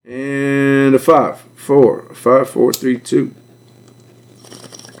And a 5, 4, 5, 4, 3, 2.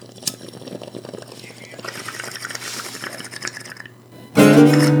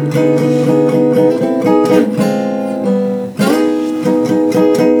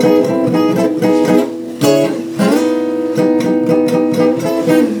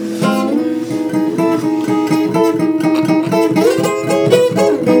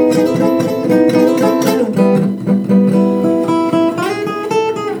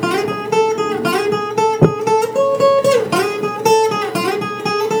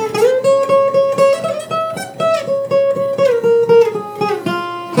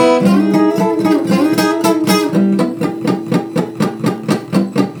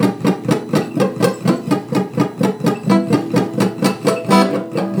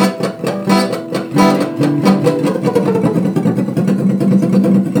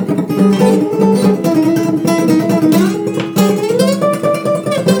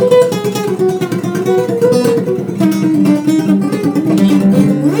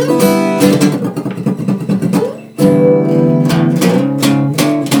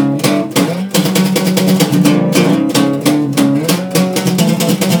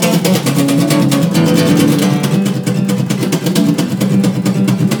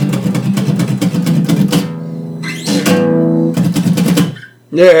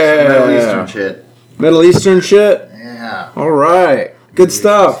 Yeah. Middle Eastern shit. Middle Eastern shit? Yeah. All right. Good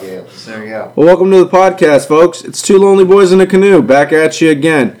stuff. Yeah, there you go. Well, welcome to the podcast, folks. It's Two Lonely Boys in a Canoe, back at you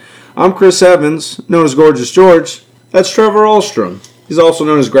again. I'm Chris Evans, known as Gorgeous George. That's Trevor Ahlstrom. He's also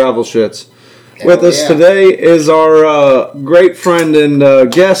known as Gravel Shits. With us today is our great friend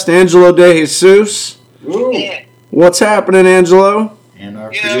and guest, Angelo De Jesus. Woo. What's happening, Angelo? And our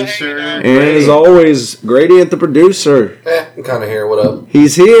producer. And as always, Gradient, the producer. I'm kind of here. What up?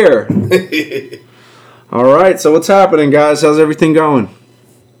 He's here. All right, so what's happening, guys? How's everything going?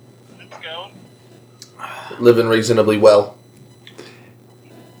 Living reasonably well.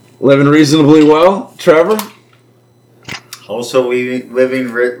 Living reasonably well, Trevor? Also, we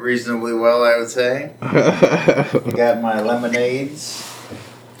living reasonably well, I would say. Got my lemonades.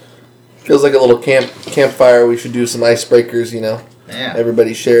 Feels like a little campfire. We should do some icebreakers, you know. Yeah.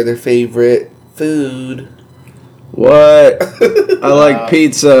 Everybody share their favorite food. What? I like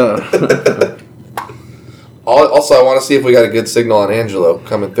pizza. Also, I want to see if we got a good signal on Angelo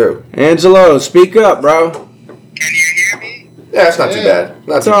coming through. Angelo, speak up, bro. Can you hear me? Yeah, it's not too bad.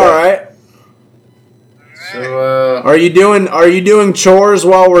 Not It's too all bad. right. So, Are you doing chores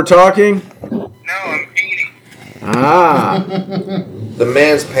while we're talking? No, I'm painting. Ah. The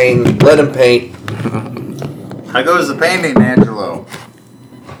man's painting. Let him paint. how goes the painting, Angelo?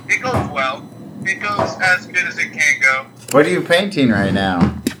 It goes well. It goes as good as it can go. What are you painting right now?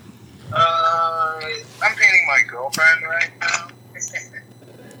 I'm painting my girlfriend right now.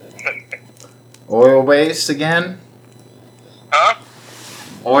 Oil-based again? Huh?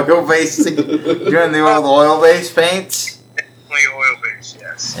 Oil-based? Doing the old oil-based paints? Definitely oil-based,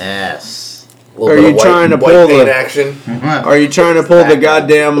 yes. Yes. A little Are bit you of white- trying to white pull paint the- action? Are you trying to pull the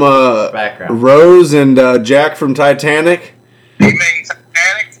goddamn Background. Rose and Jack from Titanic? You mean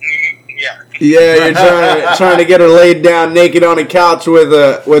Titanic? Yeah. Yeah, you're trying to get her laid down naked on a couch with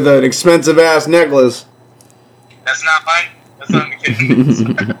an expensive ass necklace. That's not mine. That's not the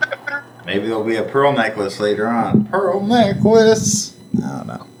kitchen. Maybe there'll be a pearl necklace later on. Pearl necklace? I don't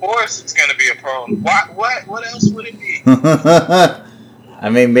know. Of course it's going to be a pearl. What else would it be? I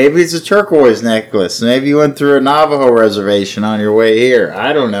mean, maybe it's a turquoise necklace. Maybe you went through a Navajo reservation on your way here.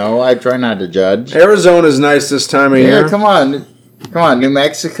 I don't know. I try not to judge. Arizona's nice this time of year. Yeah, come on. Come on, New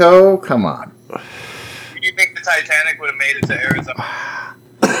Mexico? Come on. Do you think the Titanic would have made it to Arizona?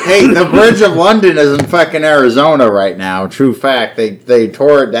 Hey, the Bridge of London is in fucking Arizona right now. True fact. They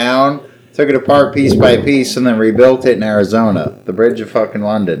tore it down, took it apart piece by piece, and then rebuilt it in Arizona. The Bridge of fucking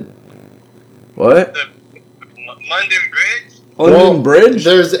London. What? The London Bridge? London Bridge?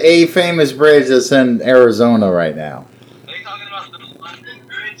 There's a famous bridge that's in Arizona right now. Are you talking about the London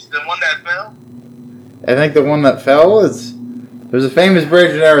Bridge? The one that fell? I think the one that fell is... There's a famous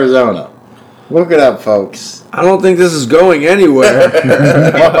bridge in Arizona. Look it up, folks. I don't think this is going anywhere.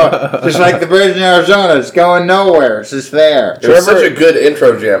 Just like the bridge in Arizona, it's going nowhere. It's just there. It was such a good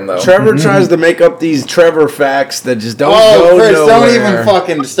intro jam, though. Trevor tries to make up these Trevor facts that just don't Oh, go Chris, nowhere. don't even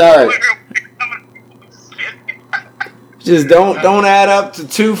fucking start. Just don't add up to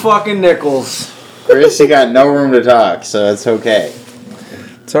 2 fucking nickels. Chris, you got no room to talk, so it's okay.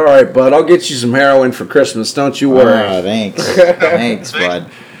 It's all right, bud. I'll get you some heroin for Christmas. Don't you worry. Oh, thanks. Thanks,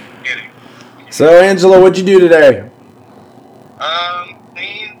 bud. So, Angela, what'd you do today?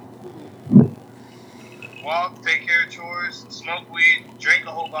 Clean, walk, take care of chores, smoke weed, drink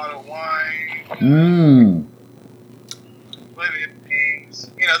a whole bottle of wine. Play video games.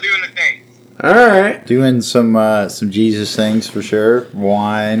 Doing the thing. All right. Doing some Jesus things for sure.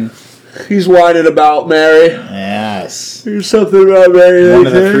 Wine. He's whining about Mary. Yes. There's something about Mary. One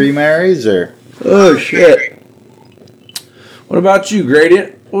of the three Marys, or? Oh, shit. What about you,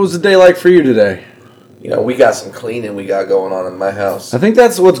 Gradient? What was the day like for you today? We got some cleaning we got going on in my house. I think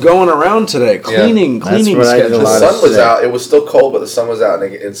that's what's going around today. Cleaning schedule. The sun was out. It was still cold, but the sun was out,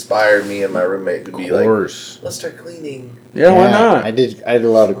 and it inspired me and my roommate to be like, let's start cleaning. Yeah, why not? I did a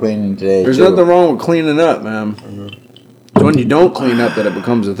lot of cleaning today. There's nothing wrong with cleaning up, man. It's when you don't clean up that it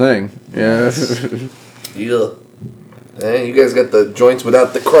becomes a thing. Yeah. Yeah. Hey, you guys got the joints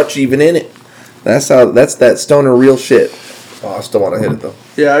without the crutch even in it. That's that stoner real shit. Oh, I still want to hit it though.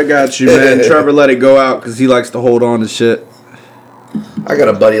 Yeah, I got you, man. Trevor let it go out because he likes to hold on to shit. I got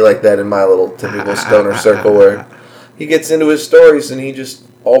a buddy like that in my little typical stoner circle where he gets into his stories and he just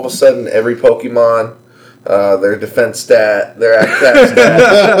all of a sudden every Pokemon, their defense stat, their attack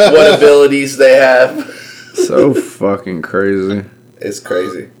stat, what abilities they have. So fucking crazy. It's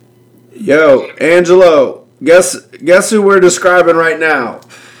crazy. Yo, Angelo, guess who we're describing right now?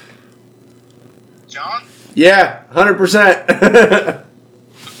 John? Yeah, 100%.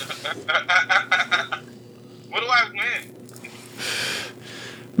 What do I win?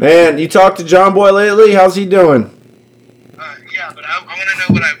 Man, you talked to John Boy lately? How's he doing? Yeah, but I want to know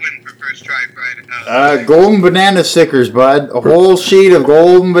what I win for first try Friday. Golden banana stickers, bud. A whole sheet of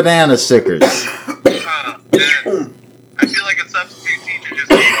golden banana stickers. Man, I feel like a substitute teacher just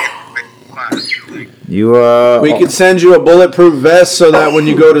gave me a class. We could send you a bulletproof vest so that when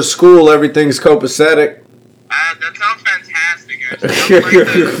you go to school, everything's copacetic. That sounds fantastic, actually. I would like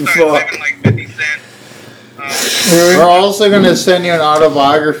to start saving like 50 cents. We're also going to send you an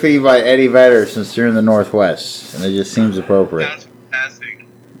autobiography by Eddie Vedder since you're in the Northwest, and it just seems appropriate. That's fantastic.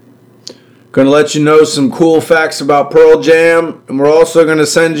 Going to let you know some cool facts about Pearl Jam, and we're also going to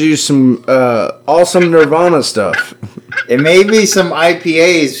send you some awesome Nirvana stuff. It may be some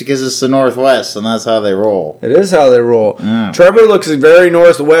IPAs because it's the Northwest, and that's how they roll. It is how they roll. Yeah. Trevor looks very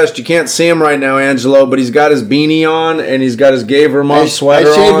Northwest. You can't see him right now, Angelo, but he's got his beanie on, and he's got his Gay Vermont sweater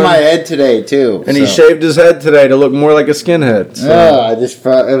on. I shaved my head today, too. And he shaved his head today to look more like a skinhead. So. Yeah,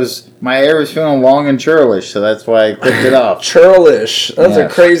 my hair was feeling long and churlish, so that's why I clipped it off. Churlish. That's a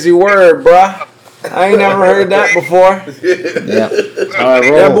crazy word, bruh. I ain't never heard that before. Yeah.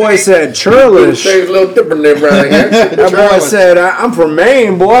 That boy said churlish. There's a little different there around here. That boy said, I'm from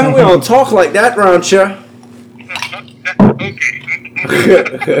Maine, boy. We don't talk like that around here.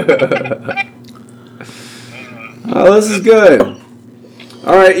 Oh, this is good.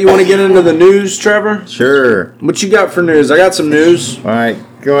 All right, you want to get into the news, Trevor? Sure. What you got for news? I got some news. All right,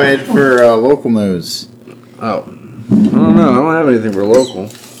 go ahead for local news. Oh, I don't know. I don't have anything for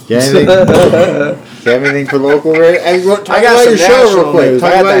local. You have anything for local? I got some national news.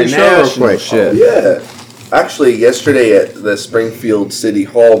 Talk about your show real quick. Shit. Yeah. Actually, yesterday at the Springfield City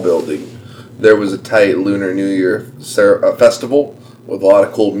Hall building, there was a tight Lunar New Year festival with a lot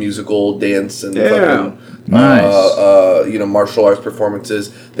of cool musical, dance, and fucking, martial arts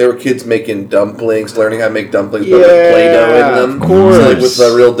performances. There were kids making dumplings, learning how to make dumplings, but with Play-Doh in them. Of course. So, with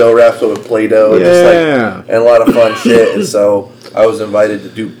the real dough wraps, but with Play-Doh, and and a lot of fun shit. And so I was invited to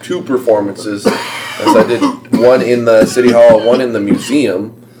do 2 performances. And so I did one in the City Hall, one in the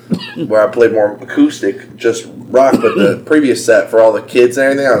museum, where I played more acoustic, just rock. But the previous set for all the kids and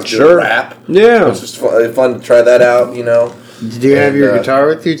everything, I was doing rap. Yeah. It was just fun to try that out, Did you have your guitar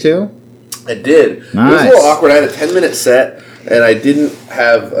with you, too? I did. Nice. It was a little awkward. I had a 10-minute set, and I didn't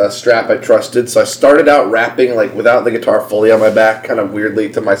have a strap I trusted, so I started out rapping without the guitar fully on my back, kind of weirdly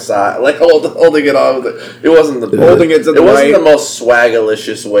to my side, holding it on with it. It wasn't the wasn't the most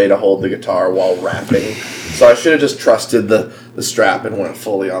swagalicious way to hold the guitar while rapping. So I should have just trusted the strap and went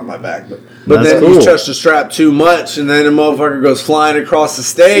fully on my back. But then you trust the strap too much, and then the motherfucker goes flying across the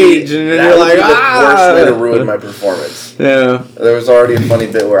stage, and then you're like, the worst way to ruin my performance. Yeah. There was already a funny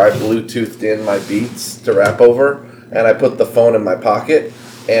bit where I Bluetoothed in my beats to rap over, and I put the phone in my pocket,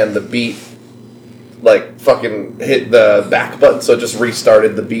 and the beat fucking hit the back button, so it just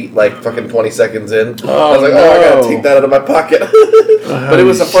restarted the beat fucking 20 seconds in. I was like, I gotta take that out of my pocket. But it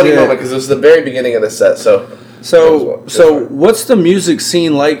was a funny moment because it was the very beginning of the set. So what's the music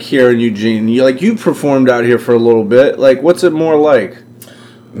scene like here in Eugene? You performed out here for a little bit. What's it more like?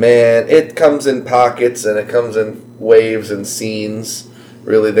 Man, it comes in pockets and it comes in waves and scenes.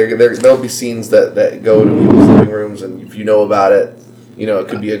 Really, there'll be scenes that go to people's living rooms, and if you know about it, it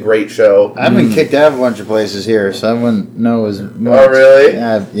could be a great show. I've been kicked out of a bunch of places here, so I wouldn't know as much. Oh, really?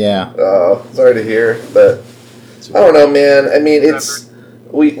 Yeah. Oh, sorry to hear, but I don't know, man. I mean, it's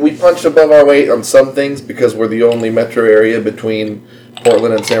we punched above our weight on some things because we're the only metro area between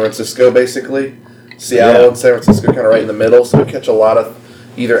Portland and San Francisco, basically. Seattle and San Francisco kind of right in the middle, so we catch a lot of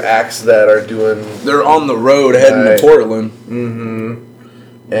either acts that are doing... They're on the road heading to Portland.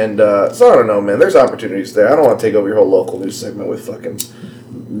 Mm-hmm. And so I don't know, man. There's opportunities there. I don't want to take over your whole local news segment with fucking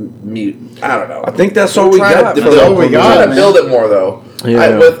mute. I don't know. I think that's what we got. We're trying to build it more, though. Yeah.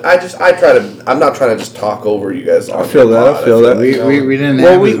 I'm not trying to just talk over you guys. I feel that. We didn't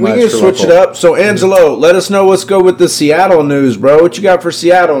well, have we can switch it up. So, Angelo, let us know what's good with the Seattle news, bro. What you got for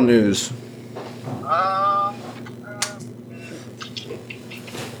Seattle news?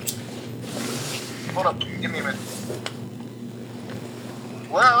 Hold up. Give me a minute.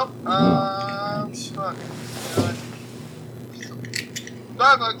 Well, fuck.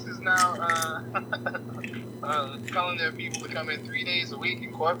 Starbucks is now telling their people to come in 3 days a week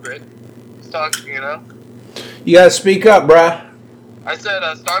in corporate. Talk, you know. You gotta speak up, bruh. I said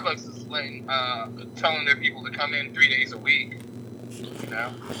Starbucks is telling their people to come in 3 days a week. You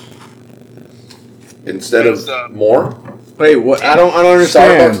know. Instead of more. Wait, what? I don't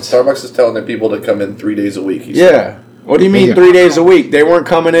understand. Starbucks is telling their people to come in 3 days a week. Yeah. What do you mean 3 days a week? They weren't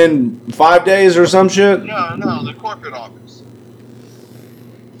coming in 5 days or some shit? No, the corporate office.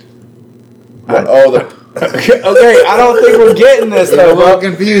 Okay, I don't think we're getting this though, bro.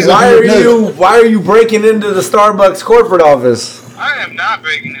 Confused. Why are you breaking into the Starbucks corporate office? I am not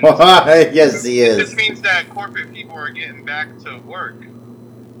breaking it. Yes, he is. This means that corporate people are getting back to work.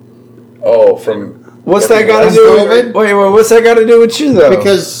 Oh, from... What's that got to do with... Wait, what's that got to do with you, though?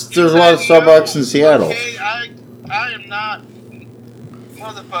 Because there's a lot of Starbucks in Seattle. Okay, I am not...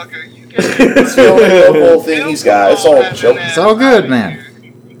 Motherfucker, you can't... It's the whole thing he's got. It's all joke. It's all good, man.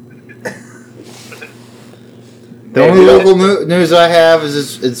 The only local news I have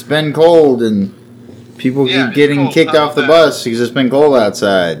is it's been cold and people keep getting kicked off the bus because it's been cold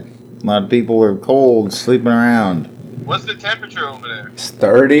outside. A lot of people are cold, sleeping around. What's the temperature over there? It's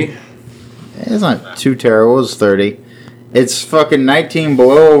 30. It's not too terrible. It's 30. It's fucking 19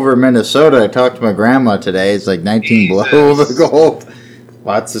 below over Minnesota. I talked to my grandma today. It's like 19 below over cold.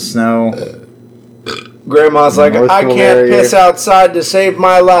 Lots of snow. Grandma's like, I can't piss outside to save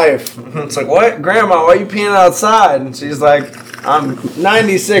my life. It's like, what? Grandma, why are you peeing outside? And she's like, I'm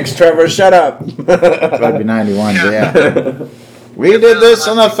 96, Trevor, shut up. Might be 91, but yeah. We did this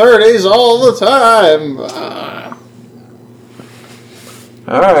in the 30s all the time.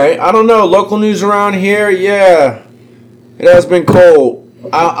 All right. I don't know. Local news around here, yeah. It has been cold.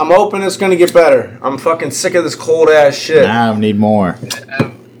 I'm hoping it's going to get better. I'm fucking sick of this cold-ass shit. Nah, I need more.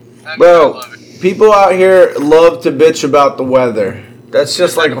 Bro, people out here love to bitch about the weather. That's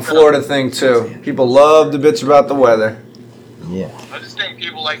just like a Florida thing, too. People love to bitch about the weather. Yeah. I just think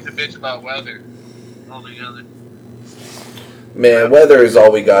people like to bitch about weather altogether. Man, weather is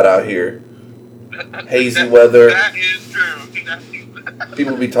all we got out here. Hazy weather. That is true.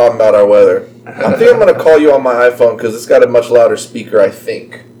 People be talking about our weather. I think I'm going to call you on my iPhone because it's got a much louder speaker, I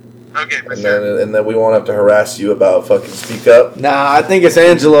think. Okay, for sure. And then we won't have to harass you about fucking speak up. Nah, I think it's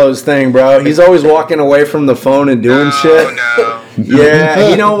Angelo's thing, bro. He's always walking away from the phone and doing shit. No. Yeah,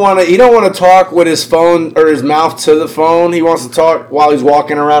 he don't want to talk with his phone or his mouth to the phone. He wants to talk while he's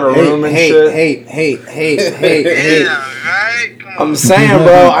walking around a room and shit. Hey. Yeah, right? Come on. I'm saying,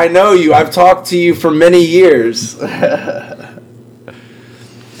 bro, I know you. I've talked to you for many years.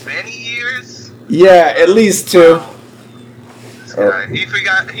 Many years? Yeah, at least 2. This guy, he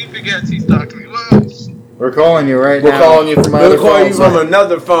forgets he's talking to me. Whoa. We're calling you right now. We're calling you from my other We'll call phone. you from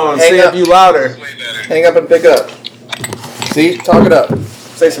another phone. Hang See up. if you louder. It's way better. Hang up and pick up. See? Talk it up.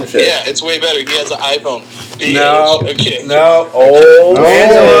 Say some shit. Yeah, it's way better. He has an iPhone. No. Okay. No. Oh.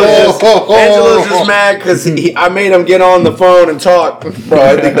 Angelo's just mad because I made him get on the phone and talk. Bro,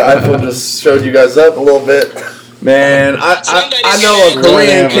 I think the iPhone just showed you guys up a little bit. Man, I know a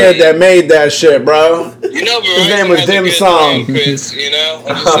Korean kid that made that shit, bro. You know, His name was Verizon has a Dim good Sum. plan, Chris, you know?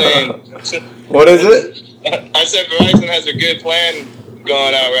 I'm just saying. What is it? I said Verizon has a good plan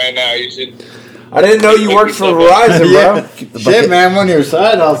going out right now. You should... I didn't know you worked for Verizon, bro. Shit, man, one of your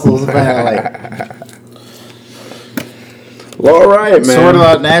side hustles, apparently. Well, all right, man. So what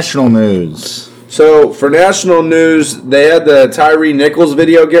about national news? So, for national news, they had the Tyree Nichols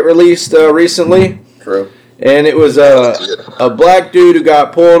video get released recently. True. And it was a black dude who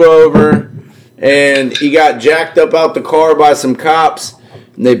got pulled over, and he got jacked up out the car by some cops,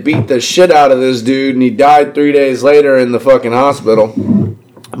 and they beat the shit out of this dude, and he died 3 days later in the fucking hospital.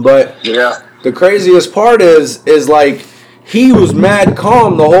 But the craziest part is like, he was mad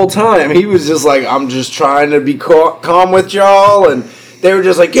calm the whole time. He was just like, I'm just trying to be calm with y'all, and they were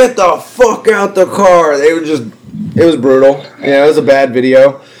just like, get the fuck out the car. They were just It was brutal. Yeah, it was a bad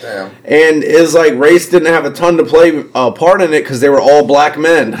video. Damn. And it's like race didn't have a ton to play a part in it because they were all black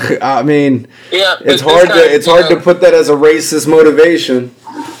men. I mean, Yeah, it's hard to put that as a racist motivation.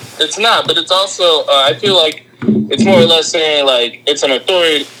 It's not, but it's also I feel like it's more or less saying like it's an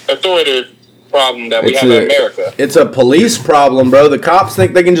authoritative problem that we have in America. It's a police problem, bro. The cops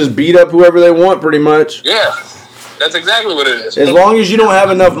think they can just beat up whoever they want, pretty much. Yeah, that's exactly what it is. As long as you don't have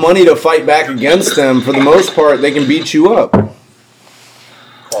enough money to fight back against them, for the most part, they can beat you up.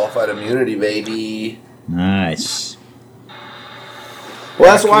 Qualified immunity, baby. Nice. Well,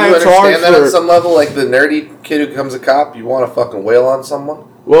 that's why it's hard understand that at some level, like the nerdy kid who becomes a cop, you want to fucking wail on someone?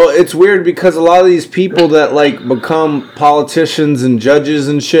 Well, it's weird because a lot of these people that like become politicians and judges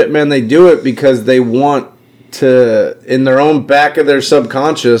and shit, man, they do it because they want to, in their own back of their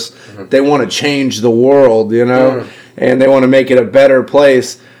subconscious, they want to change the world, you know, and they want to make it a better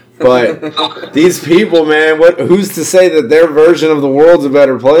place. But these people, man, who's to say that their version of the world's a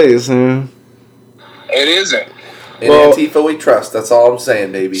better place? It isn't. In Antifa we trust. That's all I'm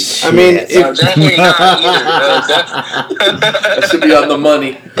saying, baby. I mean, Definitely not either. That should be on the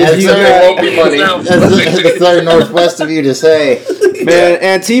money. There won't be money. That's very northwest of you to say. Man,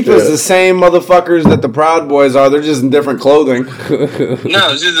 Antifa's the same motherfuckers that the Proud Boys are. They're just in different clothing. No,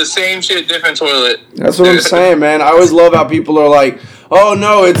 it's just the same shit, different toilet. That's what I'm saying, man. I always love how people are like, oh,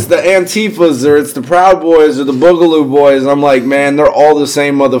 no, it's the Antifas or it's the Proud Boys or the Boogaloo Boys. I'm like, man, they're all the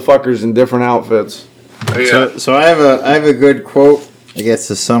same motherfuckers in different outfits. Yeah. So I have a good quote, I guess,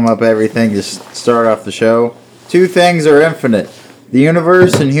 to sum up everything, just start off the show. Two things are infinite. The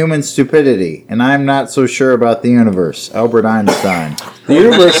universe and human stupidity. And I'm not so sure about the universe. Albert Einstein. The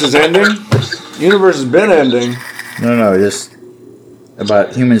universe is ending. The universe has been ending. No, just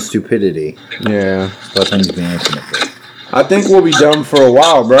about human stupidity. Yeah. About things being infinite. I think we'll be dumb for a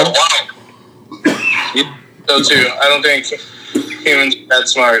while, bro. So too. I don't think humans are that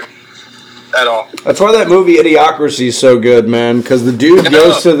smart at all. That's why that movie Idiocracy is so good, man. Because the dude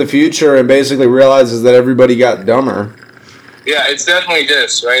goes to the future and basically realizes that everybody got dumber. Yeah, it's definitely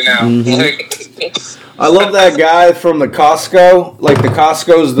this right now. I love that guy from the Costco. Like, the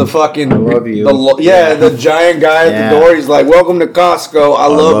Costco's the fucking... I love you. The giant guy at the door. He's like, welcome to Costco. I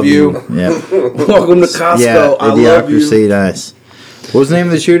love you. Yeah. Welcome to Costco. Yeah, I love you. Idiocracy, nice. What was the name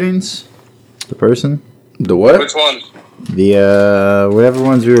of the shootings? The person? The what? Which one? The, whatever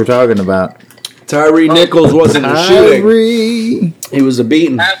ones we were talking about. Tyree Nichols wasn't a shooting. Tyree! He was a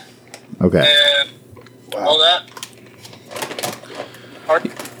beating. Okay. And all that.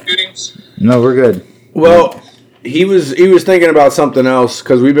 Heart shootings. No, we're good. Well, he was thinking about something else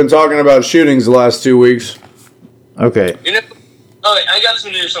because we've been talking about shootings the last 2 weeks. Okay. You know, I got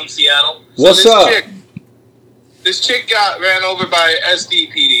some news from Seattle. What's up? This chick got ran over by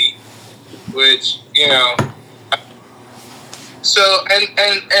SDPD, which, you know. So,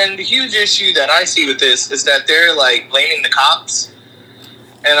 and the huge issue that I see with this is that they're, like, blaming the cops.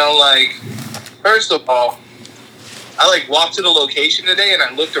 And I'm like, first of all, I, like, walked to the location today and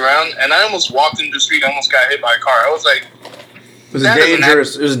I looked around and I almost walked into the street and almost got hit by a car. I was like... It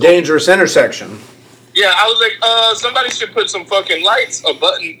was a dangerous intersection. Yeah, I was like, somebody should put some fucking lights, a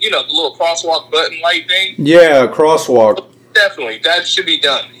button, you know, the little crosswalk button light thing. Yeah, crosswalk. Definitely, that should be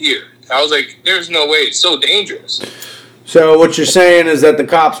done here. I was like, there's no way, it's so dangerous. So what you're saying is that the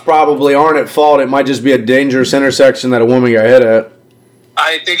cops probably aren't at fault. It might just be a dangerous intersection that a woman got hit at.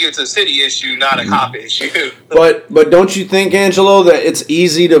 I think it's a city issue, not a cop issue. But don't you think, Angelo, that it's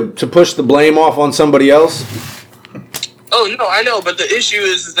easy to push the blame off on somebody else? Oh, no, I know, but the issue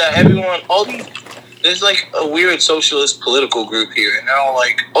is that everyone, there's like a weird socialist political group here, and they're all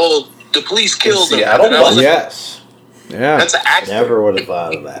like, oh, the police killed them. Yes. Yeah. That's an accident. Never would have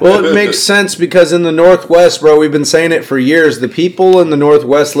thought of that. Well, it makes sense because in the Northwest, bro, we've been saying it for years. The people in the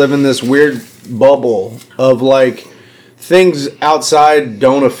Northwest live in this weird bubble of, like, things outside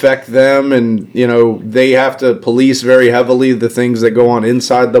don't affect them, and, you know, they have to police very heavily the things that go on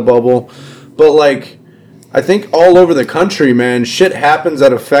inside the bubble. But, like, I think all over the country, man, shit happens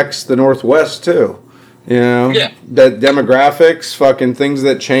that affects the Northwest, too. You know? Yeah. That demographics, fucking things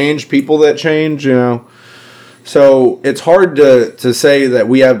that change, people that change, you know. So it's hard to say that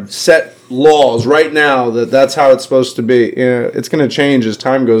we have set laws right now that's how it's supposed to be. Yeah, it's going to change as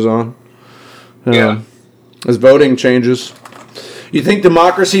time goes on. Yeah. As voting changes. You think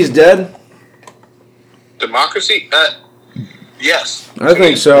democracy's dead? Democracy? Yes. I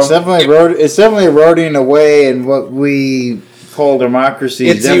think so. It's definitely eroding away in what we call democracy.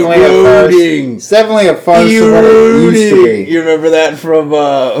 It's eroding. It's definitely a farce of what it used to be. You remember that from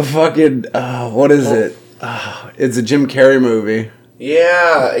fucking what is it? It's a Jim Carrey movie.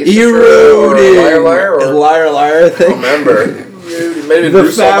 Yeah. Eroding. Liar, Liar, I I think. don't remember. Maybe The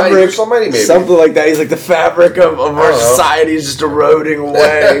Bruce fabric, Almighty, maybe. something like that. He's like, the fabric of our society is just eroding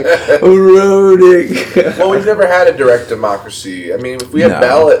away. Eroding. Well, we've never had a direct democracy. I mean, if we had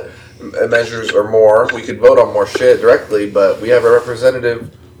ballot measures or more, we could vote on more shit directly, but we have a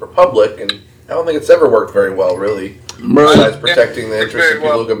representative republic, and I don't think it's ever worked very well, really. Besides protecting the interests of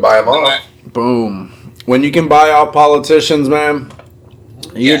people who can buy them off. Boom. When you can buy out politicians, man,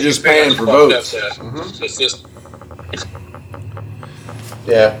 you're just paying for votes.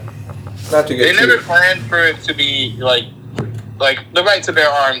 Yeah. Not to get They never planned for it to be like the right to bear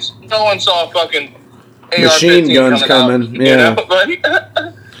arms. No one saw fucking machine guns coming. Yeah.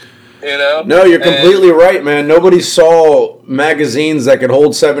 You know? No, you're completely right, man. Nobody saw magazines that could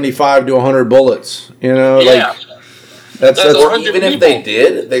hold 75 to 100 bullets. You know, yeah. That's or even if they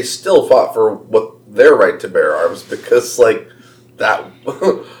did, they still fought for their right to bear arms because, like, that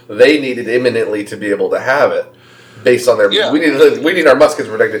they needed imminently to be able to have it based on their. We need our muskets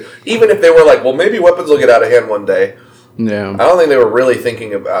protected. Even if they were like, well, maybe weapons will get out of hand one day. Yeah, I don't think they were really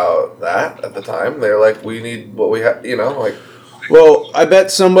thinking about that at the time. They were like, we need what we have, you know, like. Well, I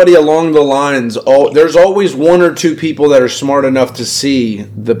bet somebody along the lines. There's always one or two people that are smart enough to see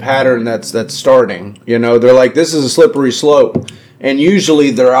the pattern that's starting. You know, they're like, this is a slippery slope. And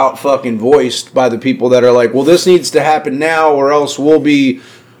usually they're out fucking voiced by the people that are like, well, this needs to happen now or else we'll be,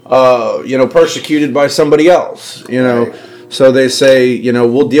 persecuted by somebody else, you know. Right. So they say, you know,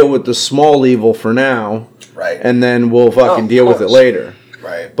 we'll deal with the small evil for now. Right. And then we'll fucking deal with it later.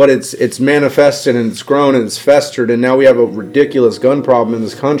 Right. But it's manifested and it's grown and it's festered and now we have a ridiculous gun problem in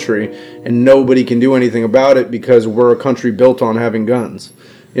this country and nobody can do anything about it because we're a country built on having guns.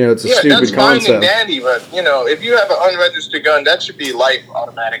 You know, it's a stupid concept. Yeah, that's fine and dandy, but, you know, if you have an unregistered gun, that should be life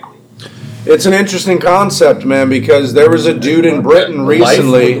automatically. It's an interesting concept, man, because there was a dude in Britain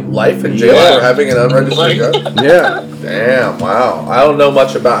recently. Life in jail for having an unregistered gun? Yeah. Damn, wow. I don't know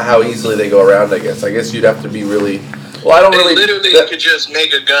much about how easily they go around, I guess. I guess you'd have to be really... Well, I don't really... They literally could just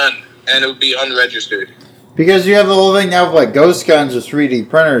make a gun, and it would be unregistered. Because you have the whole thing now of like ghost guns with 3D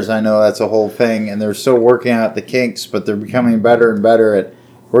printers. I know that's a whole thing, and they're still working out the kinks, but they're becoming better and better at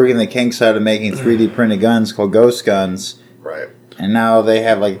working the kinks out of making 3D printed guns called ghost guns. Right. And now they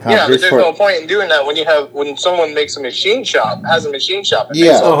have like a competition. Yeah, but there's no point in doing that when someone makes a machine shop, has a machine shop.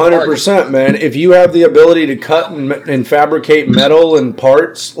 Yeah, 100%, man. If you have the ability to cut and fabricate metal and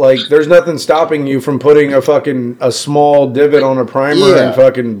parts, like there's nothing stopping you from putting a small divot on a primer and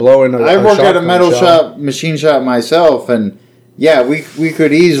fucking blowing I worked at a metal shop, machine shop myself, and yeah, we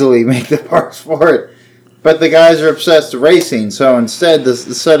could easily make the parts for it. But the guys are obsessed with racing, so instead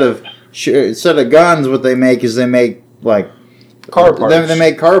instead of guns, what they make is they make like car parts. They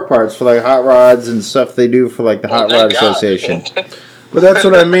make car parts for like hot rods and stuff they do for like the Hot Rod Association. But that's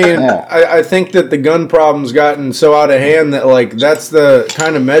what I mean. Yeah. I think that the gun problem's gotten so out of hand that like that's the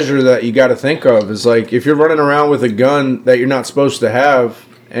kind of measure that you got to think of. Is like if you're running around with a gun that you're not supposed to have,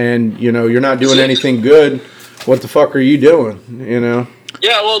 and you know you're not doing anything good, what the fuck are you doing? You know.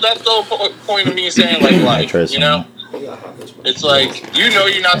 Yeah, well, that's the whole point of me saying like you know. It's like, you know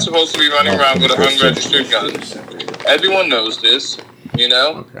you're not supposed to be running around with an unregistered gun. Everyone knows this, you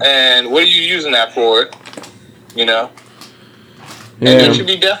know? Okay. And what are you using that for, you know? Yeah. And there should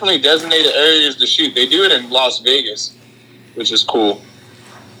be definitely designated areas to shoot. They do it in Las Vegas, which is cool.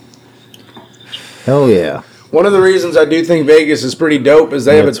 Hell yeah. One of the reasons I do think Vegas is pretty dope is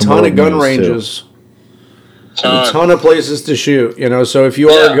they have a ton of gun ranges. A ton of places to shoot, you know. So if you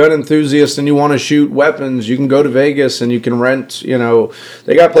are a gun enthusiast and you want to shoot weapons, you can go to Vegas and you can rent, you know.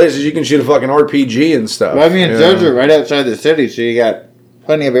 They got places you can shoot a fucking RPG and stuff. Well, I mean, it's right outside the city, so you got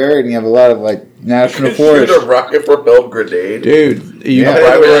plenty of area and you have a lot of, like, national forest. Shoot a rocket-propelled grenade. Dude, you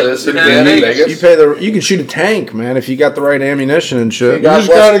can shoot a tank, man, if you got the right ammunition and shit. You just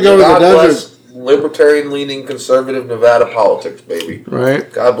got to go to the desert. Libertarian-leaning conservative Nevada politics, baby.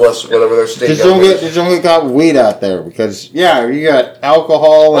 Right. God bless whatever their state. Just don't get caught with weed out there because you got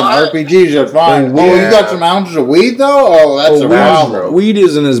alcohol and RPGs. That's fine. Oh, you got some ounces of weed though. Oh, that's a problem. Weed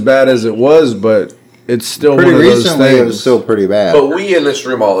isn't as bad as it was, but it's still pretty one of those recently. things. It was still pretty bad. But we in this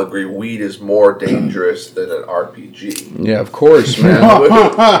room all agree weed is more dangerous than an RPG. Yeah, of course, man.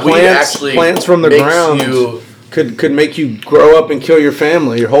 plants from the ground. Could make you grow up and kill your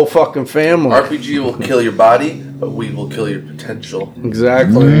family, your whole fucking family. RPG will kill your body, but weed will kill your potential.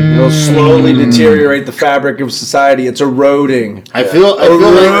 Exactly. It'll slowly deteriorate the fabric of society. It's eroding. I feel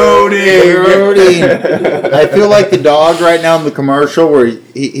eroding. I feel like the dog right now in the commercial where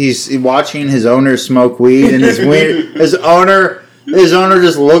he's watching his owner smoke weed, and his owner His owner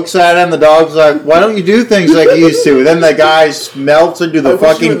just looks at him. The dog's like, "Why don't you do things like you used to?" Then the guy melts into the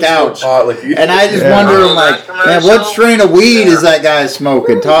fucking couch. And I just wonder, I'm like, man, what strain of weed is that guy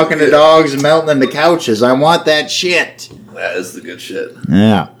smoking? Talking to dogs and melting into couches. I want that shit. That is the good shit.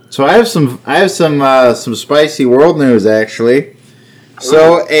 Yeah. So I have some spicy world news actually.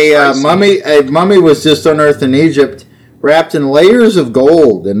 So a mummy was just unearthed in Egypt, wrapped in layers of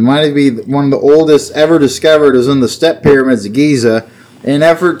gold, and might be one of the oldest ever discovered. Is in the Step Pyramids of Giza, in an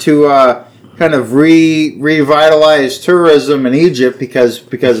effort to kind of revitalize tourism in Egypt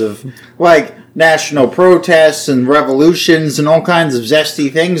because of like national protests and revolutions and all kinds of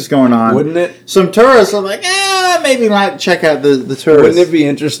zesty things going on. Wouldn't it? Some tourists are like, maybe not check out the tourists. Wouldn't it be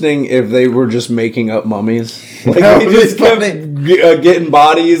interesting if they were just making up mummies? Like That they would be just kept getting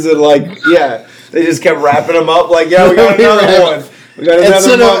bodies and they just kept wrapping them up. Like, yeah, we got another one. We got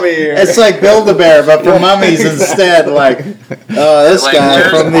another mummy here. It's like Build-A-Bear, but for mummies instead. Like, this Like guy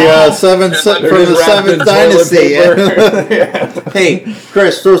from the seventh dynasty. Hey,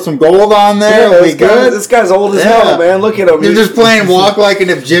 Chris, throw some gold on there. It'll be good. This guy's old as hell, man. Look at him. You're just playing Walk Like an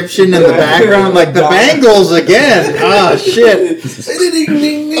Egyptian in the background, like the Bengals again. Ah, shit.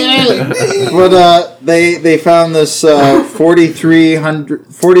 But they found this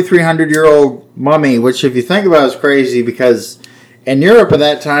 4,300-year-old mummy, which if you think about it is crazy because in Europe at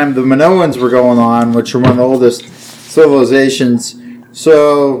that time the Minoans were going on, which are one of the oldest civilizations.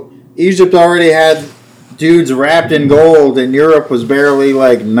 So Egypt already had dudes wrapped in gold, and Europe was barely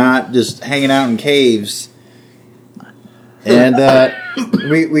like not just hanging out in caves. And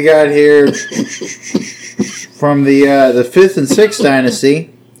we got here from the 5th and 6th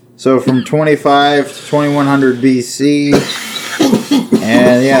dynasty, so from 25 to 2100 BC.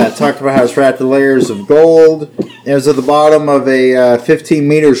 And yeah, it talked about how it's wrapped in layers of gold. It was at the bottom of a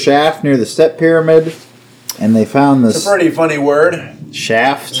 15-meter shaft near the Step Pyramid, and they found this. It's a pretty funny word.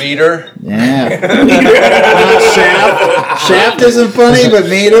 Shaft. Meter. Yeah. Not shaft. Shaft isn't funny, but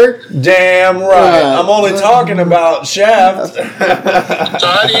meter. Damn right. I'm only talking about shaft. So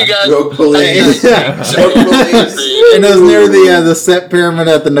how do you guys? Go police. And it was near the Step Pyramid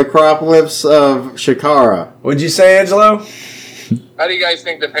at the necropolis of Saqqara. What'd you say, Angelo? How do you guys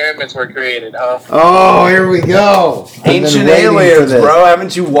think the pyramids were created, huh? Oh, here we go. Ancient aliens, bro.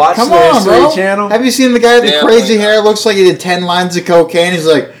 Haven't you watched Come the on, History bro. Channel? Have you seen the guy with the Yeah, crazy like- hair? Looks like he did 10 lines of cocaine. He's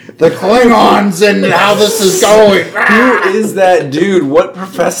like, the Klingons and how this is going. Who is that dude? What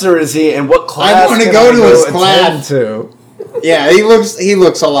professor is he, and what class? wanna can go I to his attend class. To? Yeah, he looks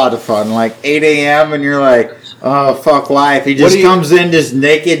a lot of fun. Like 8 a.m. and you're like, oh, fuck life. He just comes in just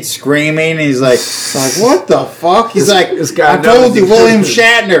naked, screaming. He's like, what the fuck? He's like, this guy I told knows you, he's- William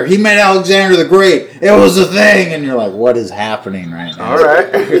Shatner. He met Alexander the Great. It was a thing. And you're like, what is happening right now? All right.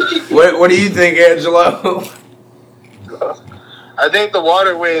 What do you think, Angelo? I think the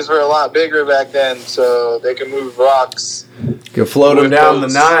waterways were a lot bigger back then, so they could move rocks. Could float him down the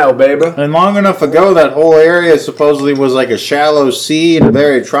Nile, baby. And long enough ago, that whole area supposedly was like a shallow sea and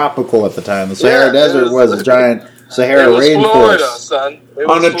very tropical at the time. The Sahara Yeah, Desert it was was- a giant Sahara It was Florida, rainforest. son. It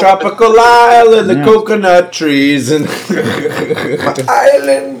On was a Florida. tropical island, the Yeah. coconut trees and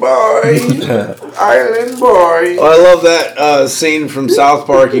Island boy. Island boy. I love that scene from South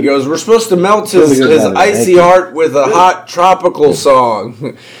Park. He goes, "We're supposed to melt his Really good, icy heart with a hot tropical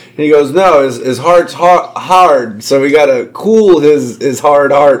song." He goes, "No, his heart's hard, so we gotta cool his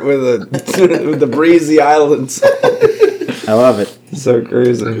hard heart with with the breezy islands." I love it. So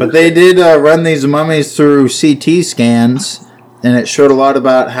crazy. But they did run these mummies through CT scans, and it showed a lot of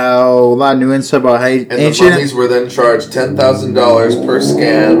new insight about how And the ancient. mummies were then charged $10,000 per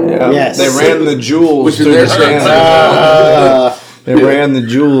scan. Yeah. Yes. They ran the jewels Which is through their the scanner. They ran the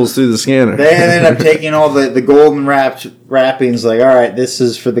jewels through the scanner. They ended up taking all the golden wrappings, like, all right, this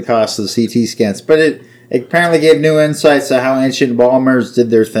is for the cost of the CT scans. But it apparently gave new insights to how ancient embalmers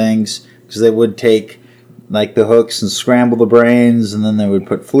did their things, because they would take like the hooks and scramble the brains, and then they would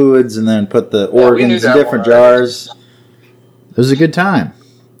put fluids, and then put the we knew organs in that different one already. jars. It was a good time.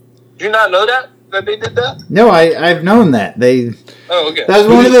 Do you not know that they did that? No, I've known that. That Oh, okay. was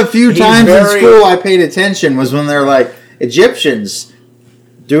one of the few He's times very- in school I paid attention, was when they're like Egyptians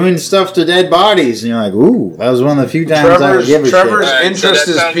doing stuff to dead bodies, and you're like, ooh, that was one of the few times I would give a Trevor's shit. Alright, interest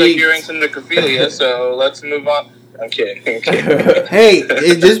so is that sounds like peaked. you're into necrophilia, so let's move on. I'm kidding. Hey,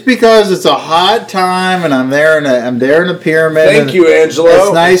 just because it's a hot time and I'm there in a pyramid. Thank and you, Angelo.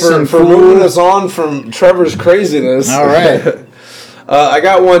 It's nice for, and for cool. moving us on from Trevor's craziness. All right. I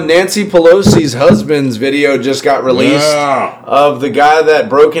got one. Nancy Pelosi's husband's video just got released of the guy that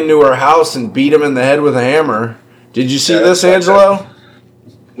broke into her house and beat him in the head with a hammer. Did you see Yeah, this, that's Angelo?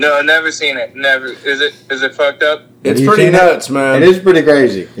 No, never seen it. Never. Is it fucked up? It's You pretty seen it? nuts, man. It is pretty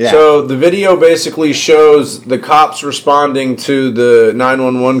crazy. Yeah. So the video basically shows the cops responding to the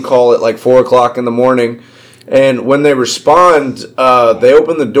 911 call at like 4 o'clock in the morning. And when they respond, they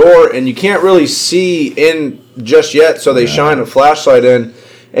open the door, and you can't really see in just yet, so they shine a flashlight in.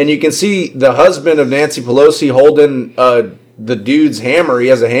 And you can see the husband of Nancy Pelosi holding the dude's hammer. He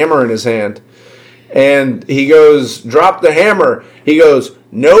has a hammer in his hand. And he goes, "Drop the hammer." He goes,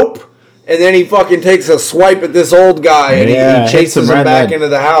 "Nope." And then he fucking takes a swipe at this old guy, and he chases him back into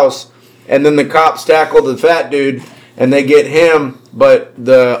the house. And then the cops tackle the fat dude, and they get him. But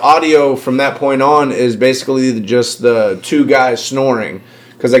the audio from that point on is basically just the two guys snoring.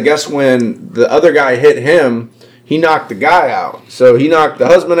 Because I guess when the other guy hit him, he knocked the guy out. So he knocked the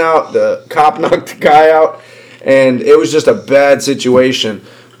husband out, the cop knocked the guy out, and it was just a bad situation.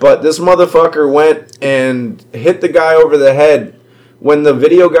 But this motherfucker went and hit the guy over the head. When the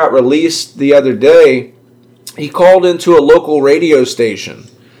video got released the other day, he called into a local radio station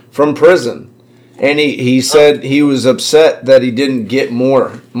from prison. And he said he was upset that he didn't get more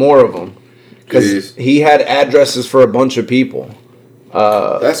of them. Because he had addresses for a bunch of people.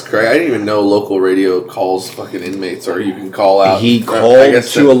 That's crazy. I didn't even know local radio calls fucking inmates, or you can call out. He called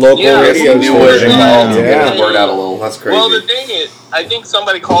to a local radio station. To get Yeah. the word out a little. That's crazy. Well, the thing is, I think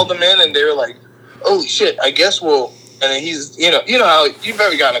somebody called them in, and they were like, "Holy shit! I guess we'll." And then he's, you know how you've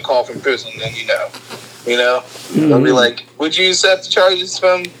ever gotten a call from prison, then they'll be like, "Would you accept the charges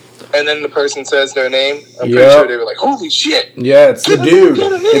from?" And then the person says their name. I'm pretty sure they were like, "Holy shit!" Yeah, it's the dude.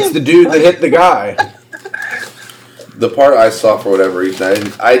 It's the dude that hit the guy. The part I saw, for whatever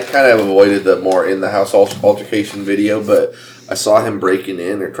reason, I kind of avoided the more in the house altercation video, but I saw him breaking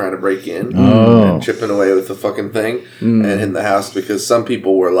in or trying to break in and chipping away with the fucking thing and in the house, because some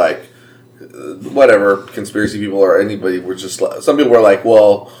people were like, whatever, conspiracy people or anybody were just like, some people were like,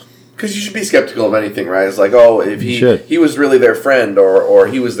 well, because you should be skeptical of anything, right? It's like, oh, if he was really their friend or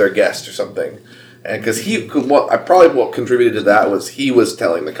he was their guest or something. And because what contributed to that was he was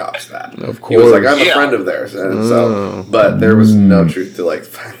telling the cops that. Of course. He was like, I'm a friend of theirs. And so, but there was no truth to like the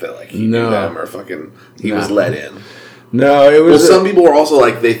fact that like he knew them or fucking he was let in. No, it was. Well, some people were also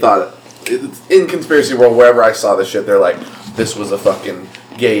like, they thought, in conspiracy world, wherever I saw this shit, they're like, this was a fucking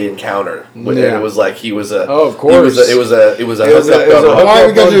gay encounter. And it was like, he was a. Oh, of course. It was a why?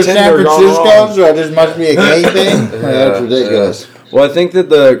 Because it was San Francisco, so this must be a gay thing? That's ridiculous. Well, I think that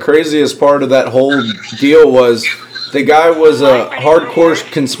the craziest part of that whole deal was the guy was a hardcore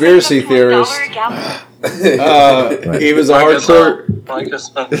conspiracy theorist. He was a hardcore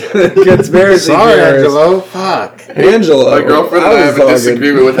conspiracy Sorry, theorist. Angelo. Fuck. Angelo. My girlfriend and I have a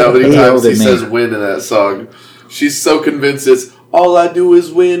disagreement with how many times he says win in that song. She's so convinced it's all I do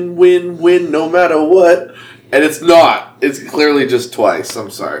is win, win, win, no matter what. And it's not. It's clearly just twice. I'm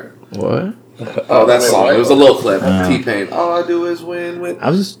sorry. What? Oh, that song. It was a little clip. T-Pain. All I do is win, win.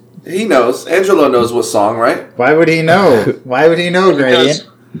 He knows. Angelo knows what song, right? Why would he know? Why would he know, Gradient?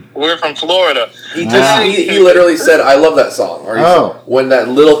 We're from Florida. He literally said, I love that song. Or when that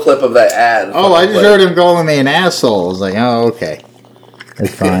little clip of that ad. Oh, I just heard him calling me an asshole. I was like, oh, okay.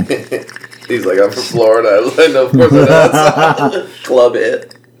 That's fine. He's like, I'm from Florida. I know, of course I know that song. Club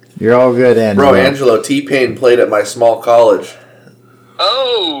it. You're all good, Angelo. Bro, Angelo, T-Pain played at my small college.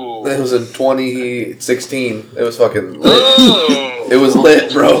 Oh. It was in 2016. It was fucking lit. Oh. It was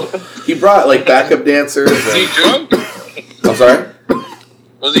lit, bro. He brought like backup dancers. Was he drunk? I'm sorry?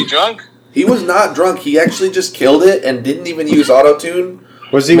 Was he drunk? He was not drunk. He actually just killed it and didn't even use auto-tune.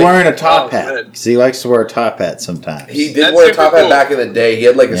 Was he wearing a top hat? Because he likes to wear a top hat sometimes. He did wear a top hat back in the day. He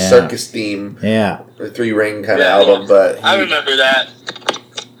had like a circus theme. Yeah. A 3-ring kind of album, but... I remember that.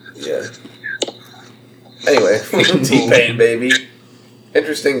 Yeah. Anyway, T-Pain, baby.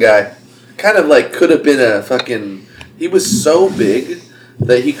 Interesting guy. Kind of like could have been a fucking... He was so big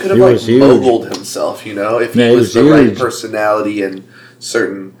that he could have like moguled himself, you know, if he was the right personality and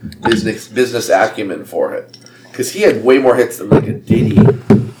certain business acumen for it. Because he had way more hits than like a Diddy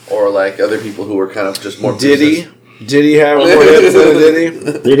or like other people who were kind of just more Diddy. Did he have more hits than Diddy?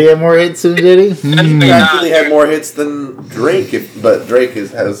 Did he have more hits than Diddy? He actually had more hits than Drake, but Drake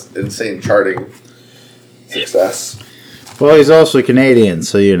has insane charting success. Well, he's also Canadian,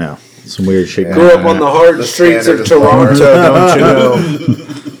 so you know. Some weird shit. Grew up on the hard streets of Toronto, don't you know?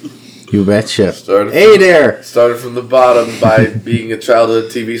 You betcha. Started from the bottom by being a childhood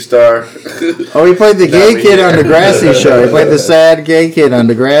TV star. Oh, he played the gay kid on Degrassi show. He played the sad gay kid on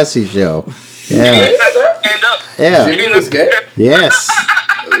Degrassi show. Yeah. Yeah. Jimmy was gay? Yes.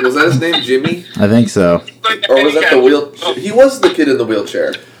 Was that his name, Jimmy? I think so. Or was that the wheelchair? He was the kid in the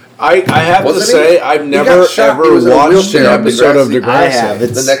wheelchair. I have to Wasn't he? say, I've He never got shot. He ever was in a watched an wheelchair on episode of Degrassi. Degrassi. I have.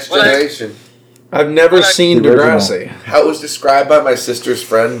 It's The Next Generation. I've never seen The original. Degrassi. How it was described by my sister's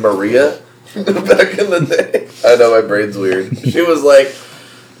friend Maria back in the day. I know my brain's weird. She was like,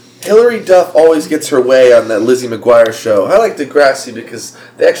 Hillary Duff always gets her way on that Lizzie McGuire show. I like Degrassi because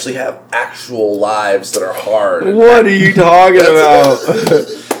they actually have actual lives that are hard. What are you talking about?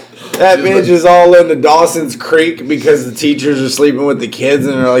 That She's bitch like- is all into Dawson's Creek because the teachers are sleeping with the kids,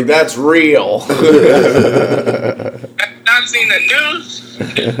 and they're like, "That's real." I've not seen the news.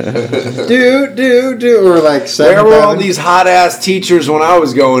 Or like Where were all 7,000 these hot ass teachers when I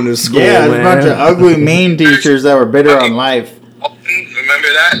was going to school? Yeah, there's a man? bunch of ugly, mean teachers that were bitter on life. Remember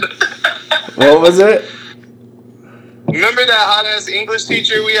that? What was it? Remember that hot ass English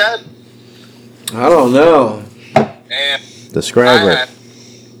teacher we had? I don't know. And Describe her.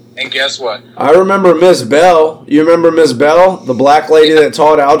 And guess what? I remember Miss Bell. You remember Miss Bell, the black lady that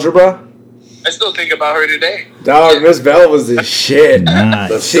taught algebra? I still think about her today. Dog, Miss Bell was the shit.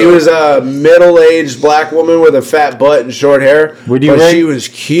 Nice. She was a middle-aged black woman with a fat butt and short hair. Would you but rate- she was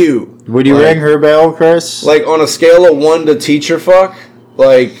cute. Would you Like- ring her bell, Chris? Like on a scale of 1 to teacher fuck,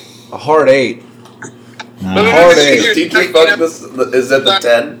 like a hard 8. Hard eight. Teacher fuck this, is that the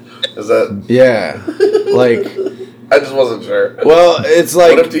 10? Is that... Yeah. Like, I just wasn't sure. well, it's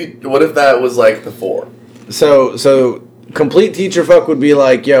like, What if that was like the 4? so complete teacher fuck would be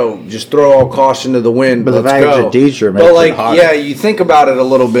like, yo, just throw all caution to the wind, But the let's fact go. it's a teacher makes But it like, harder. yeah, you think about it a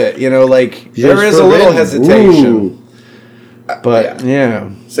little bit, you know, like Just there is a little forbidden. hesitation. Ooh. But yeah.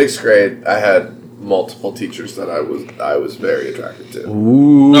 6th grade, I had multiple teachers that I was very attracted to.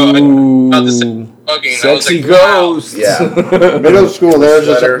 Ooh. About the same fucking, I was Sexy like, wow. ghost. Yeah. Middle school, there was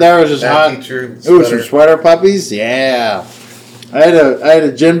Sweater, just math hot. teacher, Ooh, some sweater. sweater puppies. Yeah, I had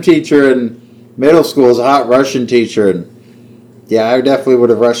a gym teacher in middle school, was a hot Russian teacher, and yeah, I definitely would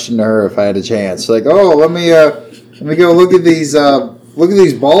have rushed into her if I had a chance. Like, oh, let me go look at these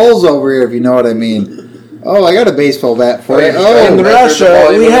balls over here, if you know what I mean. Oh, I got a baseball bat for you. In In the Oh, Russia,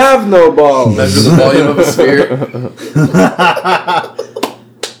 volume we of- have no balls. Measure the volume of a sphere.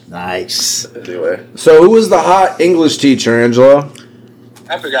 nice. Anyway. So who was the hot English teacher, Angela?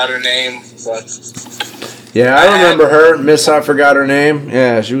 I forgot her name, but Yeah, I remember her. Miss, I forgot her name.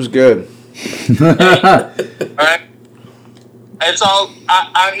 Yeah, she was good. alright. It's all.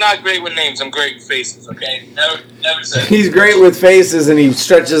 I'm not great with names. I'm great with faces. Okay, never said. He's great with faces, and he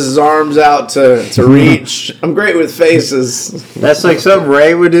stretches his arms out to reach. I'm great with faces. That's like something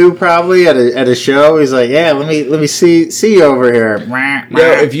Ray would do probably at a show. He's like, yeah, let me see you over here.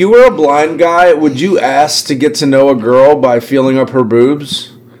 Yeah, if you were a blind guy, would you ask to get to know a girl by feeling up her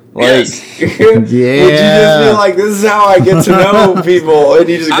boobs? Like, Yes. would you just be like, "This is how I get to know people," and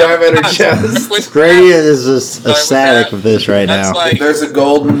you just grab at her chest? Grady is just Sorry, with ecstatic that, with this right that's now. like- If there's a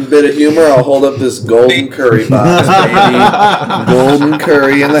golden bit of humor, I'll hold up this golden curry box, baby. Golden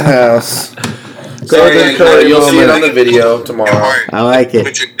curry in the house. Golden curry. You'll see it on the video tomorrow. I like it.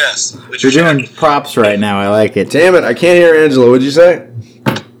 With your chest. With You're your doing chest. props right now. I like it. Damn it! I can't hear Angela. What'd you say?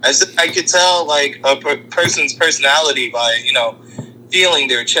 I said I could tell like a person's personality by feeling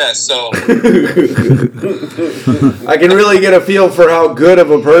their chest. So I can really get a feel for how good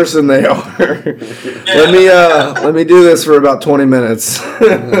of a person they are. Let me do this for about 20 minutes.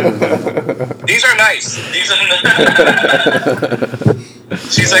 these are nice. These are.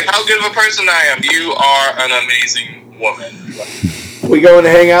 She's like, how good of a person I am. You are an amazing woman. We going to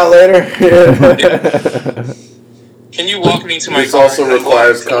hang out later? Can you walk me to my This car? also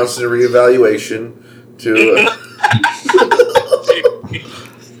requires constant reevaluation to.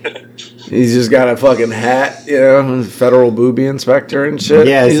 He's just got a fucking hat, federal booby inspector and shit.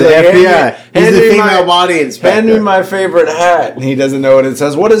 Yeah, he's the like, FBI. He's hand the me female body Hand inspector. me my favorite hat. And he doesn't know what it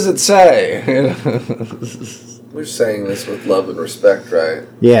says. What does it say? We're saying this with love and respect, right?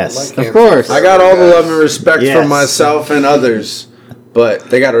 Yes, Like of course. I got all the love and respect Yes. for myself and others, but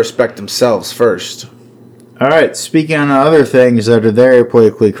they got to respect themselves first. All right, speaking on other things that are there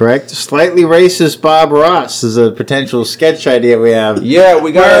politically correct, slightly racist Bob Ross is a potential sketch idea we have. Yeah,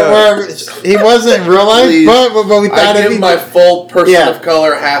 we got. Where he wasn't in real life, Please. but we thought I if give he my full person Yeah. of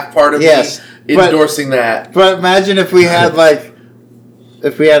color half part of Yes, me but- endorsing that. But imagine if we had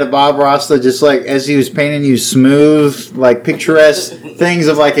if we had a Bob Ross that just as he was painting you smooth, picturesque things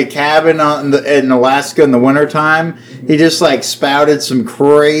of a cabin in Alaska in the wintertime, he just spouted some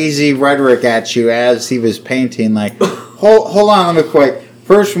crazy rhetoric at you as he was painting. Hold on, let me quick.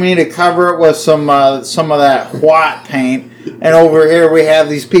 First, we need to cover it with some of that white paint, and over here we have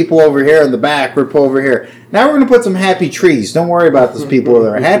these people over here in the back. We're over here. Now we're going to put some happy trees. Don't worry about those people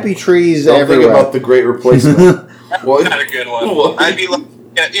over there. Happy trees Don't everywhere. think about the great replacement. Not a good one. What? I'd be like,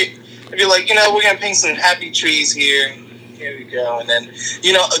 if you're like, we're gonna paint some happy trees here. Here we go, and then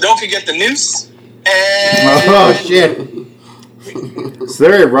don't forget the noose. And Oh shit! It's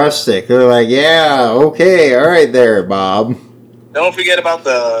very rustic. They're like, yeah, okay, all right, there, Bob. don't forget about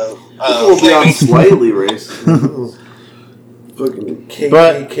the We'll be on flaming. slightly racist. Fucking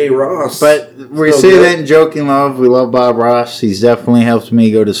KK Ross. But we So say good. that in joking love. We love Bob Ross. He's definitely helped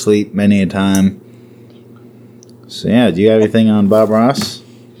me go to sleep many a time. So yeah, do you have anything on Bob Ross?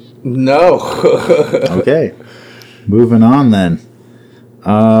 No. Okay, moving on then.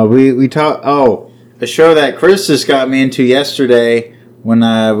 We talked. Oh, a show that Chris just got me into yesterday when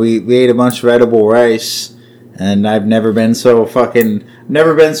we ate a bunch of edible rice, and I've never been so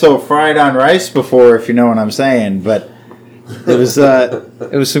fried on rice before, if you know what I'm saying. But it was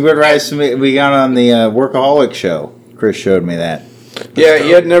some good rice we got on the Workaholic show. Chris showed me that. Yeah, he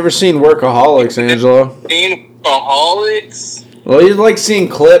had never seen Workaholics, Angelo. Alcoholics. Well, he'd like seen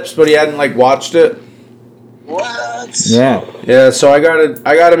clips, but he hadn't like watched it. What? Yeah, Yeah, so I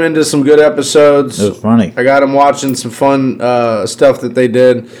got him into some good episodes. it was funny. I got him watching some fun stuff that they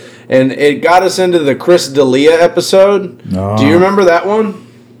did, and it got us into the Chris D'Elia episode. Oh. Do you remember that one?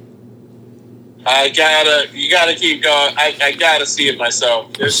 You gotta keep going. I gotta see it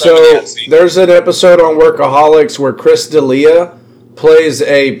myself. There's So somebody I've seen. there's an episode on Workaholics where Chris D'Elia plays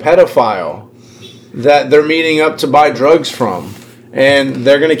a pedophile that they're meeting up to buy drugs from, and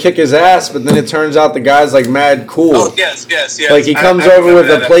they're gonna kick his ass. But then it turns out the guy's like mad cool. Oh yes. Like he comes I over with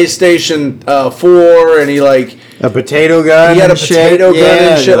a remember that. PlayStation 4, and he like A potato gun. he had a and shit. potato gun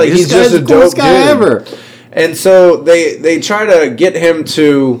and shit. Like this he's guy's just a the coolest dope guy dude. ever. And so they try to get him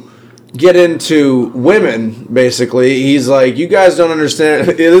to get into women, basically. He's like, you guys don't understand.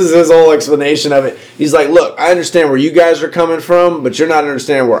 This is his whole explanation of it. He's like, look, I understand where you guys are coming from, but you're not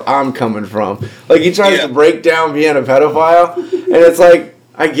understanding where I'm coming from. Like, he tries to break down being a pedophile, and it's like,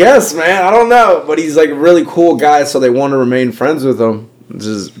 I guess, man, I don't know. But he's like a really cool guy, so they want to remain friends with him, which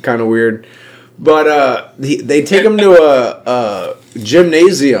is kind of weird. But they take him to a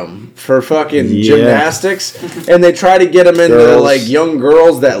gymnasium for fucking gymnastics, and they try to get him into Girls. like young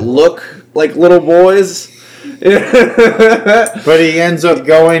girls that look like little boys. But he ends up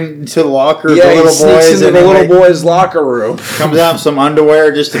going to the locker of the Yeah, he little sneaks boys into and the he, little like, boys' locker room. comes out in some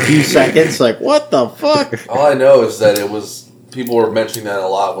underwear just a few seconds. Like, what the fuck? All I know is that it was people were mentioning that a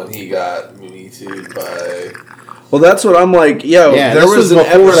lot when he got Me Too'd by. Well, that's what I'm like. Yo, Yeah, there this was was an before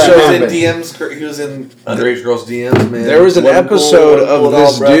that He was episode. in DMs. He was in underage girls' DMs. Man, There was an Wasn't cool, episode wasn't cool of at all,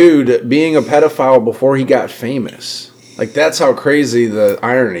 this bro. dude being a pedophile before he got famous. Like, that's how crazy the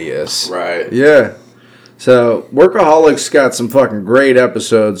irony is. Right. Yeah. So, Workaholics got some fucking great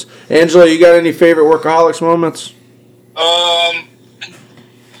episodes. Angela, you got any favorite Workaholics moments? Well.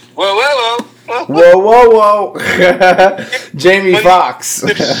 Whoa. Jamie Foxx.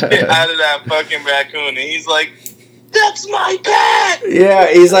 The shit out of that fucking raccoon, and he's like, "That's my pet." Yeah,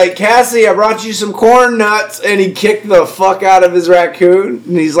 he's like, Cassie, I brought you some corn nuts. And he kicked the fuck out of his raccoon.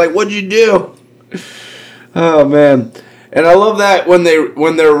 And he's like, what'd you do? Oh, man. And I love that when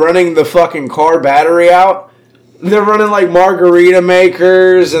they're running the fucking car battery out, they're running like margarita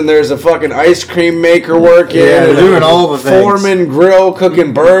makers, and there's a fucking ice cream maker working. Yeah, they're and doing all the things. Foreman Grill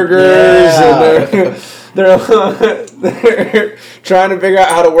cooking burgers. Yeah. And they're trying to figure out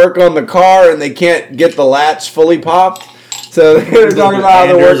how to work on the car, and they can't get the latch fully popped. So they're talking about how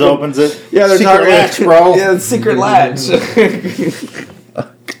they're Anders working. opens it. Yeah, they're Secret talking latch, bro. Yeah, it's secret latch.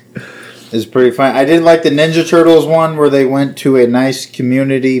 It's pretty fun. I did like the Ninja Turtles one where they went to a nice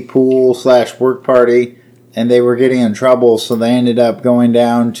community pool / work party, and they were getting in trouble, so they ended up going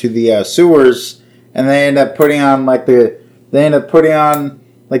down to the sewers, and they ended up putting on like the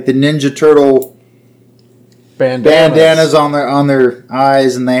Ninja Turtle bandanas on their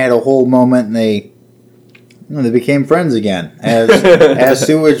eyes, and they had a whole moment, and they became friends again as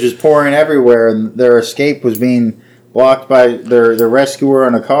sewage was pouring everywhere, and their escape was being blocked by their rescuer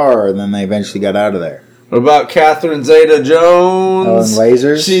in a car, and then they eventually got out of there. What about Catherine Zeta-Jones? Oh, and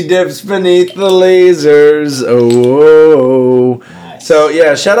lasers? She dips beneath the lasers. Oh. Nice. So,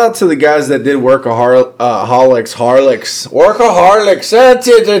 yeah, shout out to the guys that did Workaholics. Workaholics. Workaholics. I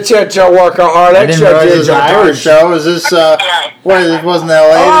didn't realize it was an Irish show. Is this, what is it? Wasn't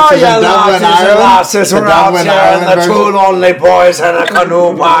LA? Oh, This is yeah, in Dublin, Ireland? lasses, The we're out Dublin, here in Ireland the version? two lonely boys in a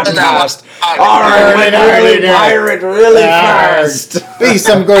canoe podcast. Alright, really pirate really Arg. fast. Be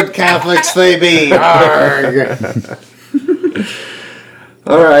some good Catholics they be. Arg.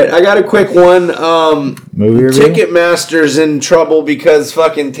 Alright, I got a quick one. Movie review? Ticketmaster's in trouble because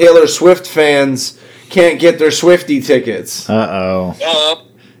fucking Taylor Swift fans can't get their Swiftie tickets. Uh-oh.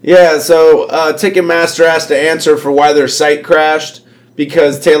 Yeah, so Ticketmaster has to answer for why their site crashed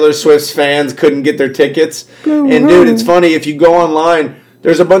because Taylor Swift's fans couldn't get their tickets. And dude, it's funny if you go online.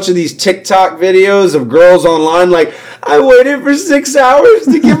 There's a bunch of these TikTok videos of girls online like, I waited for 6 hours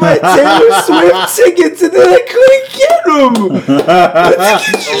to get my Taylor Swift tickets and then I couldn't get them.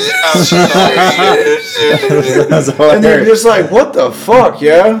 And they're just like, what the fuck,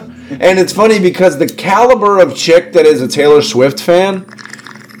 yeah? And it's funny because the caliber of chick that is a Taylor Swift fan,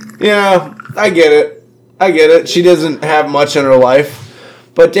 yeah, I get it. She doesn't have much in her life.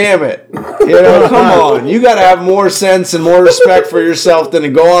 But damn it, come on. You got to have more sense and more respect for yourself than to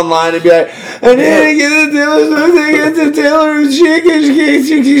go online and be like, I didn't get the Taylor Swift, I get the Taylor shit.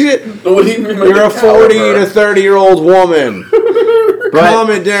 You're a 40 to 30-year-old woman.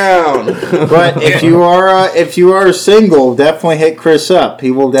 Calm it down. But if you are single, definitely hit Chris up.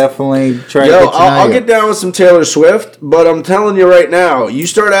 He will definitely try to get to know I'll get down with some Taylor Swift, but I'm telling you right now, you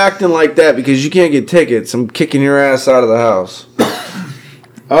start acting like that because you can't get tickets, I'm kicking your ass out of the house.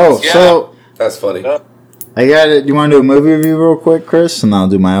 Oh, yeah. So that's funny. I got it. You want to do a movie review real quick, Chris, and I'll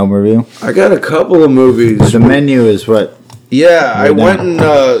do my own review. I got a couple of movies. The Menu is what? Yeah, I went and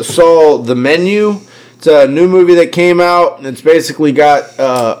saw The Menu. It's a new movie that came out, and it's basically got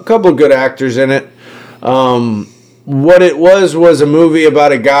a couple of good actors in it. What it was a movie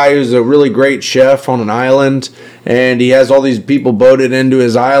about a guy who's a really great chef on an island, and he has all these people boated into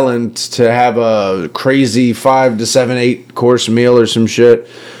his island to have a crazy 5 to 7, 8 course meal or some shit.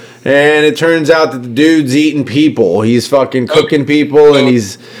 And it turns out that the dude's eating people. He's fucking cooking people, and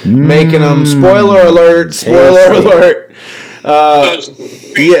he's making them. Spoiler alert! Spoiler alert!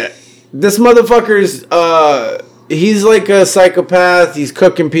 Yeah, this motherfucker's. He's like a psychopath. He's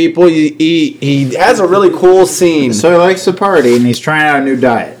cooking people. He has a really cool scene. So he likes to party, and he's trying out a new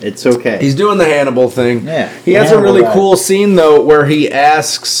diet. It's okay. He's doing the Hannibal thing. Yeah. He has a really cool scene, though, where he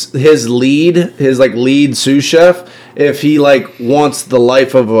asks his lead sous chef, if he wants the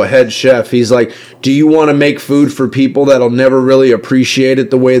life of a head chef. He's like, do you want to make food for people that'll never really appreciate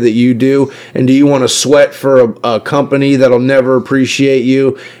it the way that you do? And do you want to sweat for a company that'll never appreciate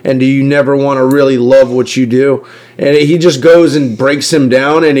you? And do you never want to really love what you do? And he just goes and breaks him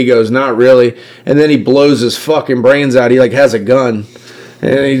down, and he goes, not really. And then he blows his fucking brains out. He has a gun.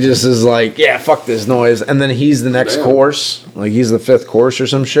 And he just is like, yeah, fuck this noise. And then he's the next course. He's the 5th course or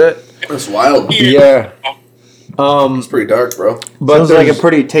some shit. That's wild. Yeah. It's pretty dark, bro. But sounds like a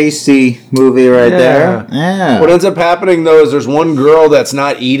pretty tasty movie there. Yeah. What ends up happening, though, is there's one girl that's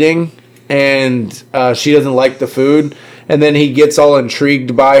not eating, and she doesn't like the food. And then he gets all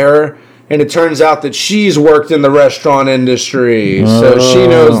intrigued by her. And it turns out that she's worked in the restaurant industry, so she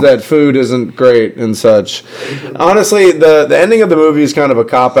knows that food isn't great and such. Honestly, the ending of the movie is kind of a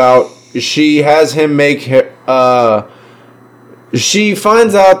cop-out. She has him make... she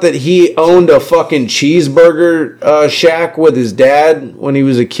finds out that he owned a fucking cheeseburger shack with his dad when he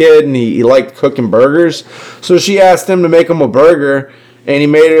was a kid, and he liked cooking burgers. So she asked him to make him a burger, and he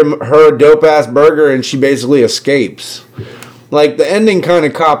made her a dope-ass burger, and she basically escapes. The ending kind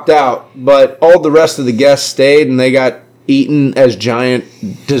of copped out, but all the rest of the guests stayed, and they got eaten as giant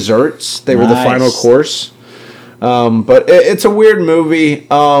desserts. They were the final course. But it's a weird movie.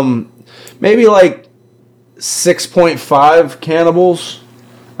 Maybe 6.5 cannibals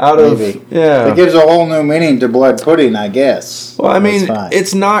out of... Yeah. It gives a whole new meaning to blood pudding, I guess. Well, I mean,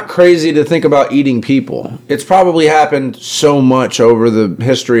 it's not crazy to think about eating people. It's probably happened so much over the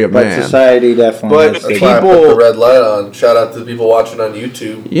history of man. But society definitely... But That's why I put the red light on. Shout out to the people watching on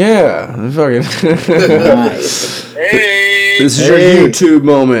YouTube. Yeah. Fucking... Nice. Hey! This is your YouTube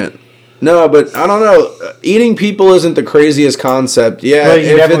moment. No, but I don't know. Eating people isn't the craziest concept. Yeah, well,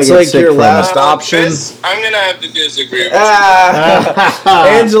 if it's your last option. I'm going to have to disagree with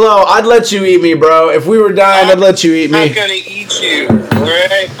Angelo, I'd let you eat me, bro. If we were dying, I'd let you eat me. I'm not going to eat you,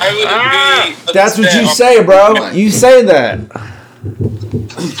 alright? I would be... That's what you say, bro. You say that.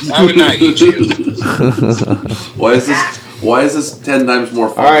 I would not eat you. Why is this 10 times more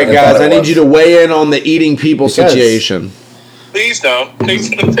fun? All right, guys, I need you to weigh in on the eating people situation. Please don't. Please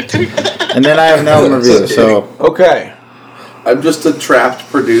don't. And then I have no review, so... Okay. I'm just a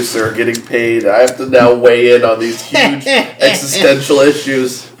trapped producer getting paid. I have to now weigh in on these huge existential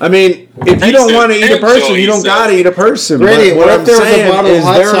issues. I mean, if you don't want to eat a person, you don't got to eat a person. Really, what I'm saying is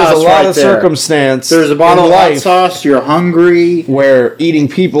there is a lot of circumstance. There's a bottle of hot sauce. You're hungry. Where eating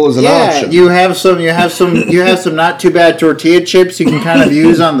people is an option. You have some not too bad tortilla chips you can kind of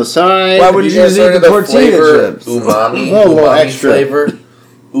use on the side. Why would you just eat the tortilla chips? Umami, a little extra flavor.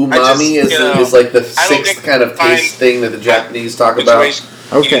 Umami is like the 6th kind of taste thing that the Japanese talk about.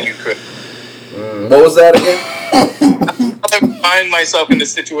 Okay. What was that again? I find myself in a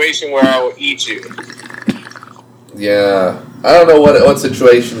situation where I will eat you. Yeah. I don't know what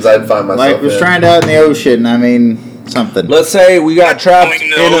situations I'd find myself Like, we're in. stranded out in the ocean. I mean, something. Let's say we got trapped Going in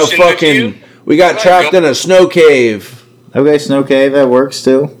the in a ocean with fucking. you? We got trapped in a snow cave. Okay, snow cave, that works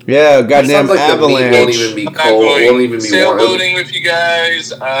too. Yeah, It goddamn sounds like the meat won't avalanche. even be I'm not cold. Won't going even be sailboating warm. with you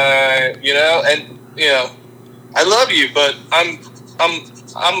guys. You know, and you know, I love you, but I'm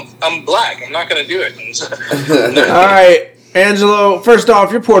black. I'm not gonna do it. All right, Angelo. First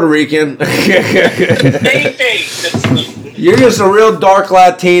off, you're Puerto Rican. Same thing. You're just a real dark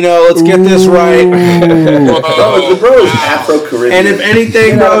Latino. Let's get this right. The bro is Afro-Caribbean. And if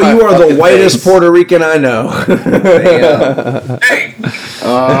anything, Get out bro, of my you are the fucking whitest face. Puerto Rican I know. Hey,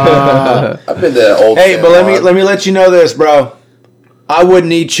 I've been to Old Hey, San but Juan. let me let you know this, bro. I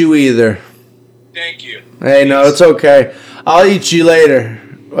wouldn't eat you either. thank you. Hey, no, it's okay. I'll eat you later.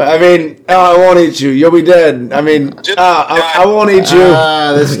 I mean, I won't eat you. You'll be dead. I mean, I won't eat you.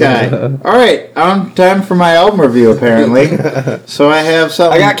 This guy. All right, time for my album review, apparently. So I have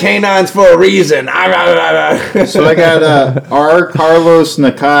something. I got canines for a reason. So I got R. Carlos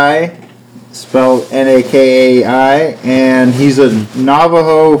Nakai, spelled Nakai, and he's a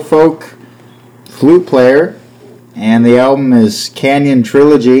Navajo folk flute player. And the album is Canyon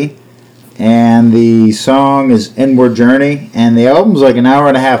Trilogy. And the song is Inward Journey. And the album's like an hour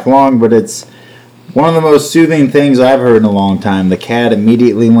and a half long, but it's one of the most soothing things I've heard in a long time. The cat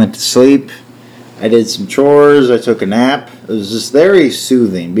immediately went to sleep. I did some chores. I took a nap. It was just very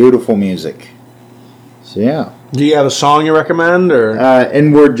soothing, beautiful music. So yeah. Do you have a song you recommend, or?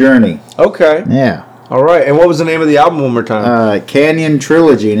 Inward Journey. Okay. Yeah. All right. And what was the name of the album one more time? Canyon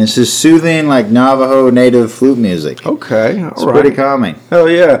Trilogy. And it's just soothing, like Navajo native flute music. Okay. It's All right. pretty calming. Hell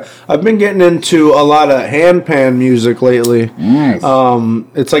yeah. I've been getting into a lot of handpan music lately. Nice.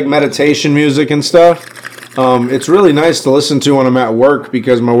 It's like meditation music and stuff. It's really nice to listen to when I'm at work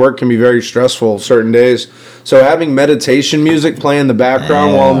because my work can be very stressful certain days. So having meditation music play in the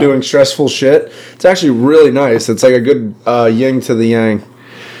background while I'm doing stressful shit, it's actually really nice. It's like a good yin to the yang.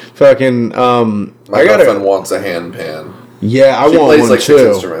 Fucking, My girlfriend wants a handpan. yeah, I She want plays one like too. 6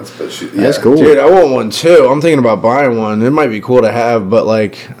 instruments, but That's cool. Dude, I want one too. I'm thinking about buying one. It might be cool to have, but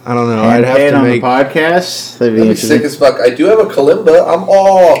like, I don't know. I'd have Handpan to on make. the podcast. That'd be That'd be sick interesting. as fuck. I do have a kalimba.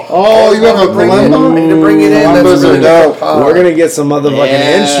 Oh, you have a kalimba? I need to bring it in. Kalimbas That's are really dope. dope. We're gonna get some motherfucking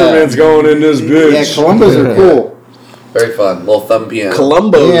Yeah. instruments going in this bitch. Yeah, Columbus are cool. Very fun. Little thumb piano.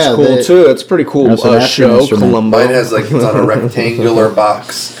 Columbo's Yeah, cool they- too. It's a pretty cool That's an African show. instrument. Columbo. Mine has like, it's on a rectangular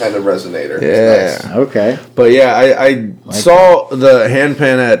box kind of resonator. Yeah. It's nice. Okay. But yeah, I saw the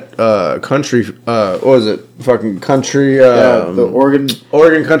handpan at country. What was it? Fucking country. The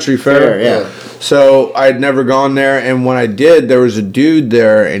Oregon Country Fair. Fair, yeah. So I'd never gone there, and when I did, there was a dude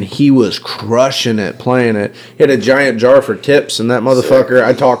there, and he was crushing it, playing it. He had a giant jar for tips, and that motherfucker,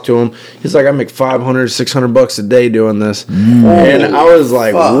 I talked to him. He's like, I make $500, $600 a day doing this. And I was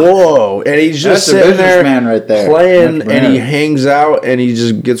like, fuck. whoa. And he's just That's a sitting there businessman right there. playing, That's and he rad. hangs out, and he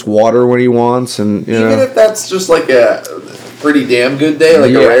just gets water when he wants, and you Even know. if that's just like a pretty damn good day,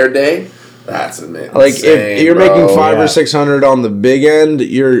 like Yeah. a rare day, that's amazing. Like if you're making $500 yeah. or $600 on the big end,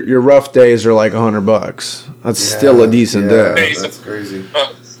 your rough days are like $100. That's still a decent day. That's crazy.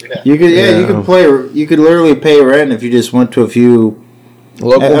 Yeah. You could, Yeah. you could literally pay rent if you just went to a few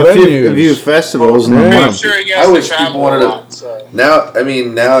Local a venues. few festivals. And Yeah. then I'm sure he I has to wish people travel a wanted to- lot. So. Now, I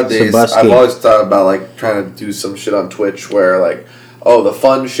mean, nowadays, Sebusky. I've always thought about like trying to do some shit on Twitch where like, oh, the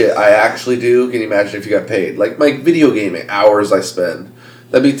fun shit I actually do. Can you imagine if you got paid? Like my video gaming hours I spend.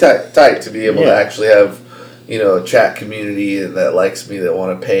 That'd be tight to be able to Yeah. actually have, you know, a chat community that likes me that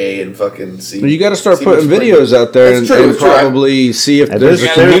want to pay and fucking see. You got to start see putting what's videos out there That's and, true, and it's true. probably see if there's a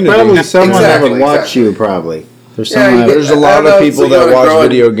there's community. probably someone that would Exactly, watch exactly. you. Probably there's Yeah, someone. you that- There's a I lot don't know, of so people you that wanna watch grow and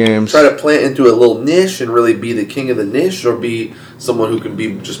video games. Try to plant into a little niche and really be the king of the niche, or be someone who can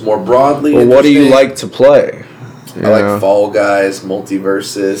be just more broadly. Well, what do you interesting. like to play? You I know? like Fall Guys,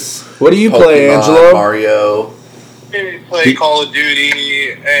 Multiversus. What do you play, Pokemon, Angelo? Mario. We play Call of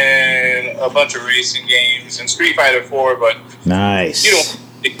Duty and a bunch of racing games and Street Fighter 4, but Nice. you don't have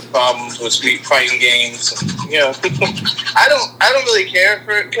big problems with street fighting games. You know, I don't really care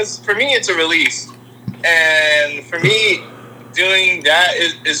for it because for me it's a release, and for me doing that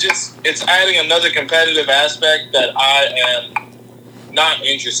is just it's adding another competitive aspect that I am not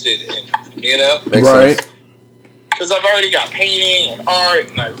interested in. You know, Makes Right. sense. because I've already got painting and art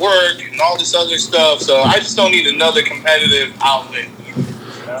and I work and all this other stuff, so I just don't need another competitive outlet. You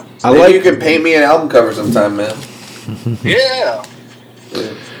know? I Maybe like you can paint me an album cover sometime, man. Yeah.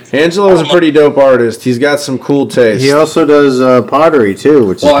 Angelo's a pretty dope artist. He's got some cool taste. He also does pottery too,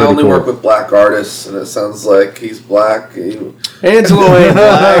 which Well, is I pretty only cool. work with black artists, and it sounds like he's black. Angelo ain't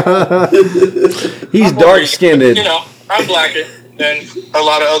black. He's I'm dark skinned. You know, I'm blacker than a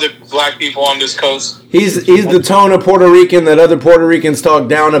lot of other black people on this coast. He's the tone of Puerto Rican that other Puerto Ricans talk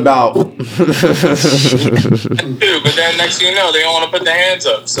down about. Dude, but then next thing you know, they don't want to put their hands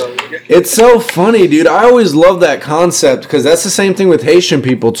up. So It's so funny, dude. I always love that concept because that's the same thing with Haitian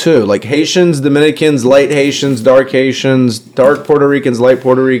people too. Like Haitians, Dominicans, light Haitians, dark Puerto Ricans, light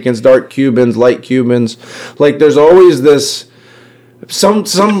Puerto Ricans, dark Cubans, light Cubans. Like there's always this. Some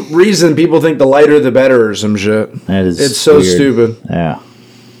reason people think the lighter the better or some shit. That is it's so weird. stupid. Yeah.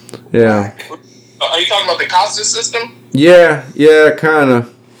 Yeah. are you talking about the caste system? Yeah, kind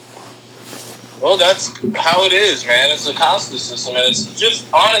of. Well, that's how it is, man. It's a caste system, and it's just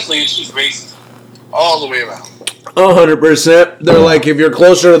honestly, it's just racist all the way around. 100%. They're like, if you're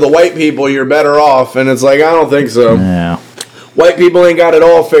closer to the white people, you're better off, and it's like, I don't think so. Yeah. White people ain't got it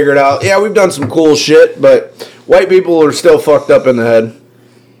all figured out. Yeah, we've done some cool shit, but white people are still fucked up in the head.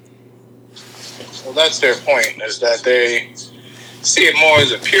 Well, that's their point, is that they see it more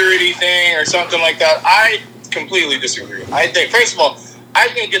as a purity thing or something like that. I completely disagree. I think, first of all, I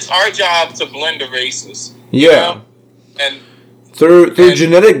think it's our job to blend the races. Yeah. You know? And through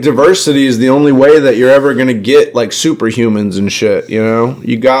genetic diversity is the only way that you're ever going to get, like, superhumans and shit, you know?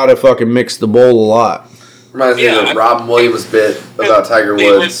 You gotta fucking mix the bowl a lot. Reminds me of the Robin Williams bit about Tiger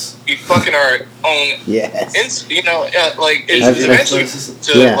Woods. We fucking our own... Yes. You know, like, it's eventually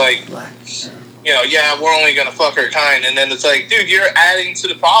to, like... You know, yeah, we're only gonna fuck our kind, and then it's like, dude, you're adding to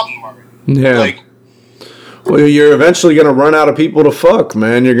the problem already. Yeah. Like, well, you're eventually gonna run out of people to fuck,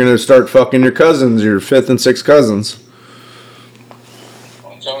 man. You're gonna start fucking your cousins, your fifth and sixth cousins.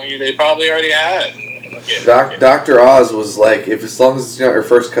 I'm telling you, they probably already had. Dr. Oz was like, if as long as it's not your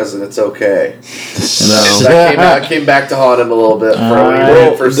first cousin, it's okay. No. That came back to haunt him a little bit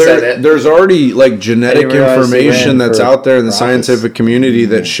for Senate. There's already like genetic information that's out there in the scientific community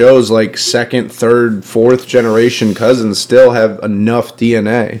that shows like second, third, fourth generation cousins still have enough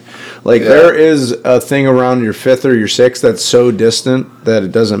DNA. Like there is a thing around your fifth or your sixth that's so distant that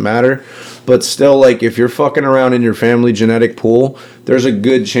it doesn't matter. But still, like, if you're fucking around in your family genetic pool, there's a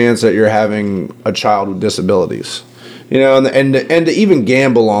good chance that you're having a child with disabilities. You know, and to even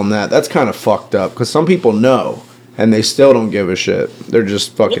gamble on that, that's kind of fucked up. Because some people know, and they still don't give a shit. They're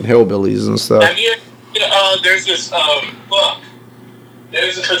just fucking hillbillies and stuff. Have you, there's this book.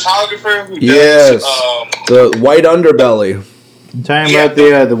 There's a photographer who does the white underbelly. You talking about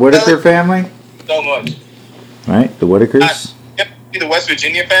the Whitaker family? So much. Right? The Whitakers? The West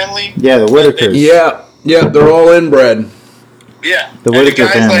Virginia family? Yeah, the Whitakers. Yeah, they're all inbred. Yeah. The Whitaker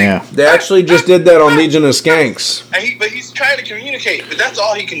family, yeah. They actually just did that on Legion of Skanks. But he's trying to communicate, but that's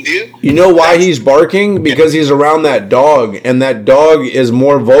all he can do. You know why he's barking? Because he's around that dog, and that dog is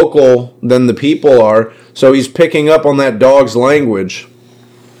more vocal than the people are, so he's picking up on that dog's language.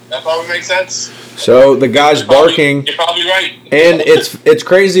 That probably makes sense. So the guy's barking. You're probably right. And it's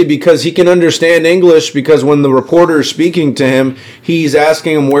crazy because he can understand English because when the reporter is speaking to him, he's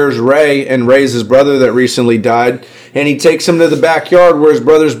asking him where's Ray, and Ray's his brother that recently died, and he takes him to the backyard where his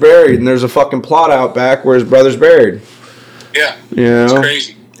brother's buried, and there's a fucking plot out back where his brother's buried. Yeah. You know? It's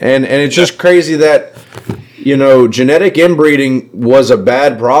crazy. And it's just crazy that, you know, genetic inbreeding was a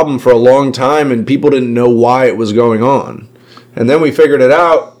bad problem for a long time and people didn't know why it was going on. And then we figured it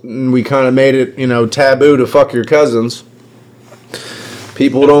out, and we kind of made it, you know, taboo to fuck your cousins.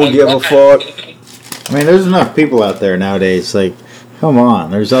 People don't give a fuck. I mean, there's enough people out there nowadays. Like, come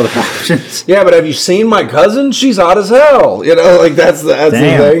on, there's other options. Yeah, but have you seen my cousin? She's hot as hell. You know, like that's the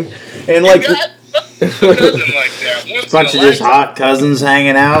thing. And like, a bunch of just hot cousins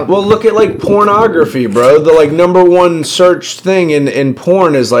hanging out. Well, look at like pornography, bro. The like number one search thing in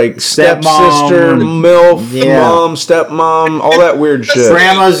porn is like stepsister, MILF, mom, stepmom, all that weird shit.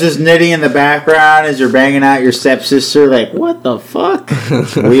 Grandma's just knitting in the background as you're banging out your stepsister. Like, what the fuck?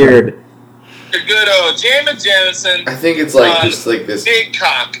 Weird. The good old Janet Jameson. I think it's like just like this big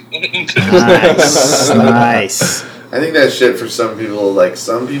cock. Nice. I think that shit for some people, like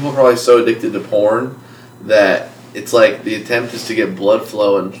some people are probably so addicted to porn that it's like the attempt is to get blood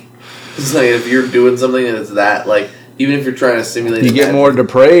flowing. It's like if you're doing something and it's that, like even if you're trying to simulate, you get more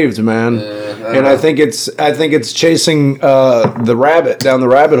depraved, man. I think it's chasing the rabbit down the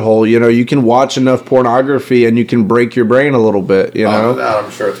rabbit hole. You know, you can watch enough pornography and you can break your brain a little bit. You know, I'm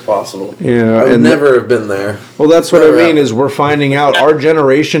sure it's possible. Yeah, I would never have been there. Well, that's what I mean. Is we're finding out. Our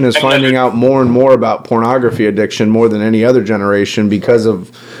generation is finding out more and more about pornography addiction more than any other generation because of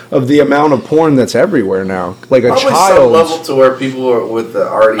the amount of porn that's everywhere now. Like a child level to where people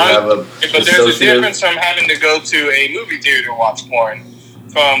already have a. But there's a difference from having to go to a movie theater to watch porn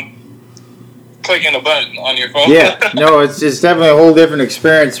from clicking a button on your phone. Yeah, no, it's definitely a whole different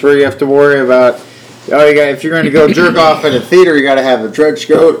experience where you have to worry about Oh, if you're going to go jerk off at a theater, you got to have a trench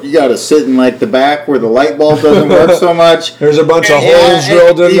coat. You got to sit in like the back where the light bulb doesn't work so much. There's a bunch of holes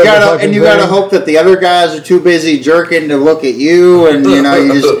drilled in you gotta hope that the other guys are too busy jerking to look at you, and you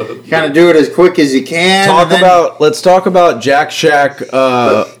just kind of do it as quick as you can. Let's talk about Jack Shack trips.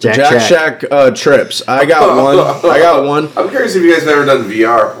 I got one. I'm curious if you guys have ever done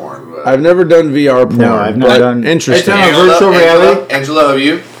VR porn. But I've never done VR porn. No, I've not done. Interesting. Virtual reality. Angela, have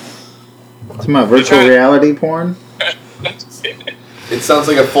you? It's my virtual reality porn. It sounds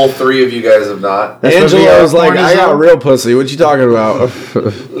like a full 3 of you guys have not. Angela was like, I got real pussy. What you talking about? I live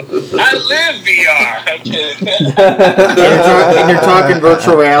VR. I'm kidding. And you're talking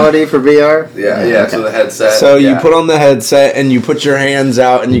virtual reality for VR? Yeah. Okay. So the headset. So you put on the headset and you put your hands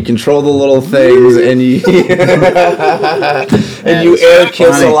out and you control the little things and you and you air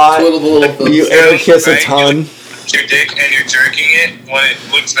kiss a lot. You air kiss a ton. Your dick and you're jerking it when it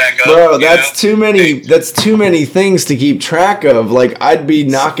looks back up. Bro, that's too many. That's too many things to keep track of. Like I'd be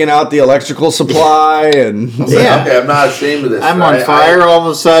knocking out the electrical supply and okay, I'm not ashamed of this. I'm on fire all of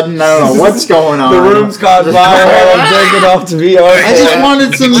a sudden. I don't know what's going on. The room's caught fire. I'm taking off to VR. I just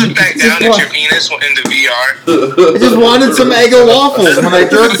wanted some. Look back down at your penis in the VR. I just wanted some Eggo waffles when I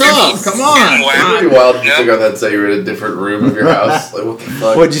jerked off. Come on. It's pretty wild if you took out that say you're in a different room of your house. Like what the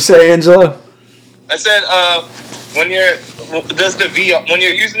fuck? What'd you say, Angela? I said, when you're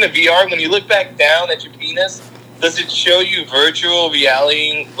using the VR, when you look back down at your penis, does it show you virtual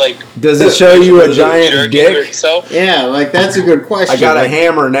reality? Like, does it show you a giant dick? Yeah, like that's a good question. I got a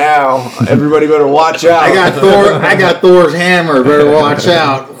hammer now. Everybody better watch out. I got Thor's hammer. Better watch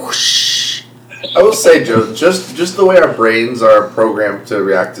out. Whoosh. I will say, Joe, just the way our brains are programmed to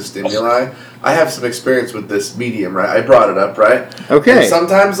react to stimuli. I have some experience with this medium, right? I brought it up, right? Okay. And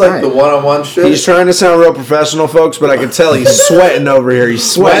sometimes, the one-on-one shit. He's trying to sound real professional, folks, but I can tell he's sweating over here. He's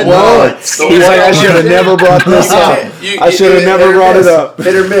sweating. Bullets. He's like, I should have never brought this up. I should have never brought it up.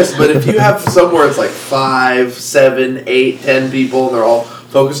 Hit or miss, but if you have somewhere it's like 5, 7, 8, 10 people, and they're all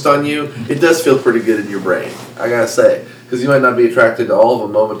focused on you, it does feel pretty good in your brain, I gotta say. Because you might not be attracted to all of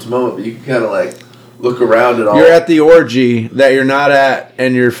them moment to moment, but you can kind of, look around at all. You're at the orgy that you're not at,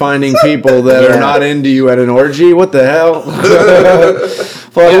 and you're finding people that are not into you at an orgy. What the hell? Fuck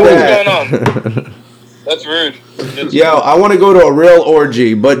that. What's going on? That's rude. Yo, I want to go to a real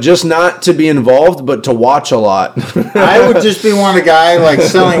orgy, but just not to be involved, but to watch a lot. I would just be one of the guy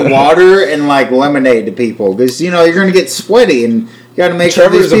selling water and lemonade to people because you're going to get sweaty and. You got to make sure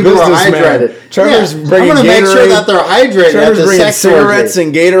these people are hydrated. Trevor's bringing I'm going to make sure that they're hydrated. Trevor's bringing cigarettes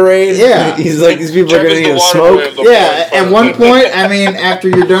and Gatorade. Yeah. He's like, these people are going to get smoke. Yeah, at one point, after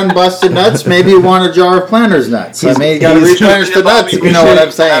you're done busting nuts, maybe you want a jar of Planters nuts. You got to replenish the nuts, if you know what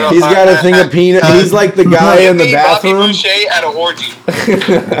I'm saying. He's got a thing of peanut. He's like the guy in the bathroom. Bobby Boucher at an orgy.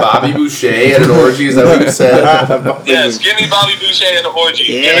 Bobby Boucher at an orgy, is that what you said? Yes, give me Bobby Boucher at an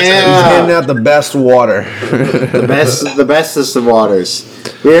orgy. Yeah. He's handing out the best water. the bestest of waters.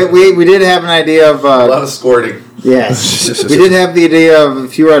 We did have an idea of... a lot of squirting. Yes. We did have the idea of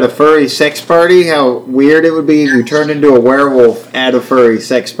if you were at a furry sex party, how weird it would be if you turned into a werewolf at a furry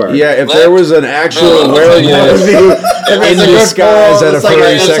sex party. Yeah, if there was an actual werewolf in disguise at a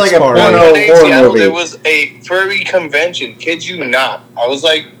furry sex party. There was a furry convention. Kid you not. I was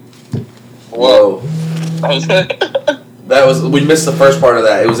like, whoa. We missed the first part of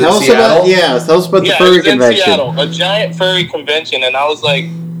that. It was in Seattle? Tell us about the furry convention. It was in Seattle, a giant furry convention, and I was like,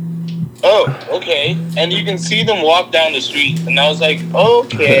 oh, okay. And you can see them walk down the street, and I was like,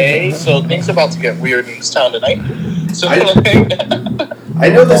 okay, so things about to get weird in this town tonight. So I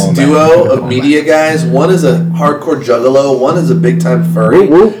know this duo of media guys. One is a hardcore juggalo, one is a big time furry,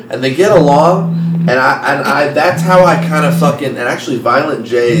 and they get along. And I that's how I kind of and actually Violent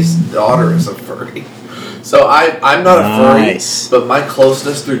J's daughter is a furry. So I'm not a furry, but my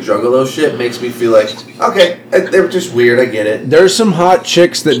closeness through juggalo shit makes me feel like, okay, they're just weird, I get it. There's some hot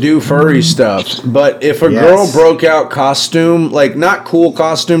chicks that do furry stuff, but if a girl broke out costume, not cool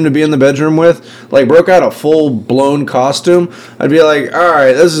costume to be in the bedroom with, broke out a full-blown costume, I'd be like, all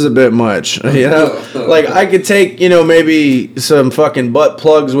right, this is a bit much, I could take, maybe some fucking butt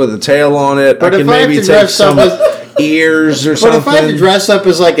plugs with a tail on it. But I could maybe take some ears or something. But if I had to dress up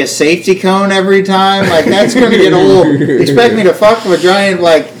as a safety cone every time, that's going to get old. Expect me to fuck with a giant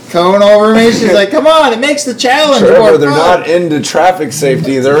cone over me? She's like, come on, it makes the challenge more they're fun. not into traffic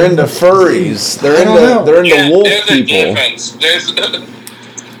safety. They're into furries. They're into wolf people.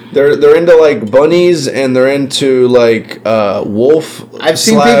 They're into bunnies and they're into wolf. I've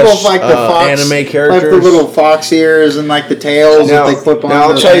seen people with the fox anime characters, the little fox ears and the tails that they clip on. Now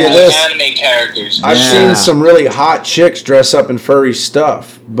I'll tell you this: anime characters. I've seen some really hot chicks dress up in furry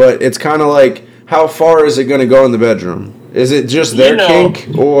stuff, but it's kind of how far is it going to go in the bedroom? Is it just their kink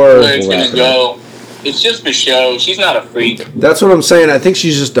or? Where it's going to go. It's just for show. She's not a freak. That's what I'm saying. I think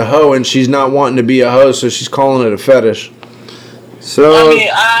she's just a hoe, and she's not wanting to be a hoe, so she's calling it a fetish. So I mean,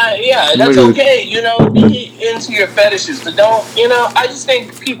 yeah, that's okay. You know, be into your fetishes, but don't. You know, I just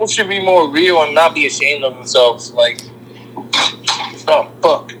think people should be more real and not be ashamed of themselves. Like, oh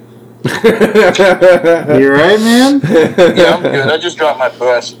fuck. You right, man? Yeah, I'm good. I just dropped my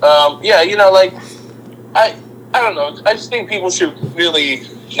brush. Yeah, you know, like, I don't know. I just think people should really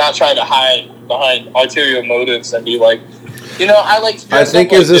not try to hide behind ulterior motives and be like, you know, I like to dress I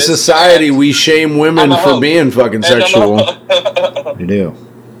think up as like a society, we shame women for hoe. being fucking sexual. You do.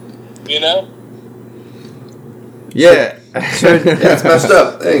 You know? Yeah. It's messed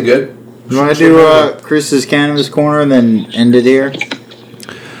up. That ain't good. You want to do Chris's Cannabis Corner and then end it here?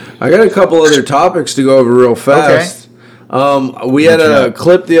 I got a couple other topics to go over real fast. We had a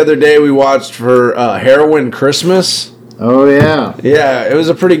clip the other day we watched for Heroin Christmas. Oh, yeah. Yeah, it was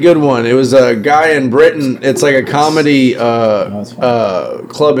a pretty good one. It was a guy in Britain. It's like a comedy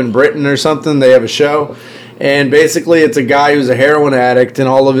club in Britain or something. They have a show. And basically it's a guy who's a heroin addict, and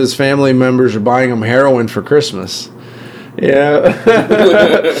all of his family members are buying him heroin for Christmas. Yeah.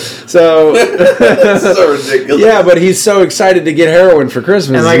 So That's so ridiculous. yeah, but he's so excited to get heroin for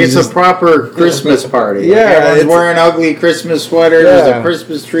Christmas. And like He's it's a proper Christmas party. Yeah, Like everyone's it's- wearing ugly Christmas sweaters. Yeah. There's a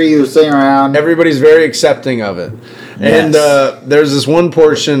Christmas tree who's sitting around. everybody's very accepting of it. And Yes. there's this one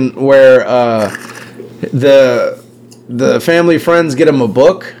portion where the family friends get him a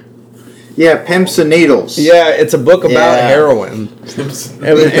book. Yeah, Pimps and Needles. Yeah, it's a book about Yeah. heroin.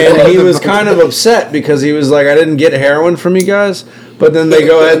 And he was kind of upset because he was like, I didn't get heroin from you guys. But then they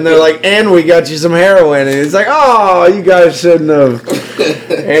go ahead and they're like, and we got you some heroin. And he's like, oh, you guys shouldn't have.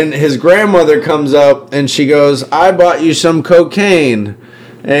 And his grandmother comes up and she goes, I bought you some cocaine.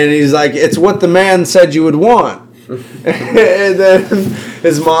 And he's like, it's what the man said you would want. And then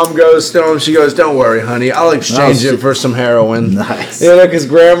his mom goes to him. She goes, don't worry, honey. I'll exchange it for some heroin. Nice. You know, because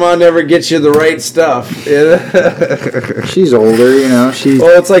grandma never gets you the right stuff. You know? She's older, you know. She's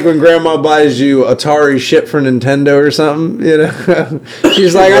Well, it's like when grandma buys you Atari shit for Nintendo or something, you know.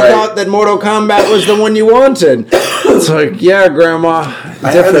 She's like, I Right. thought that Mortal Kombat was the one you wanted. It's like, yeah, grandma,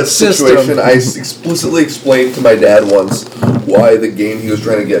 I had a different situation. system. I explicitly explained to my dad once why the game he was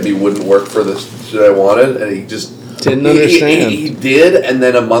trying to get me wouldn't work for the shit I wanted, and he just Didn't understand. He did, and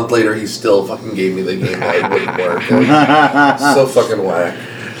then a month later, he still fucking gave me the game that it wouldn't work. Like, so fucking whack.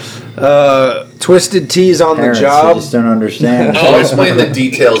 Twisted Teas on parents the who job. just don't understand. I'll explain the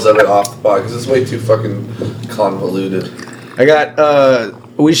details of it off the pod because it's way too fucking convoluted. I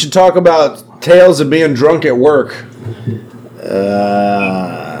got, we should talk about tales of being drunk at work.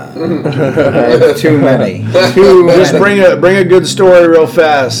 I have too many. Just bring a good story real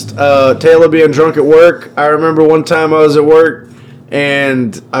fast. Tale of being drunk at work. I remember one time I was at work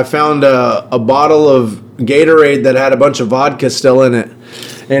and I found a bottle of Gatorade that had a bunch of vodka still in it.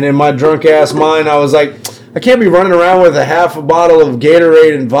 And in my drunk ass mind, I was like, I can't be running around with a half a bottle of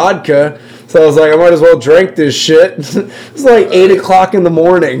Gatorade and vodka. So I was like, I might as well drink this shit. It's like 8 o'clock in the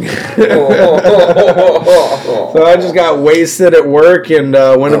morning. So I just got wasted at work and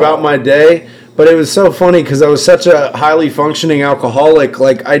went about my day. But it was so funny because I was such a highly functioning alcoholic.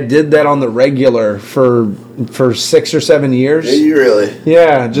 Like, I did that on the regular for 6 or 7 years. Yeah, you really?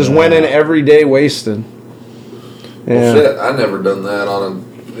 Yeah, just went in every day wasted. Well, shit, I never done that on a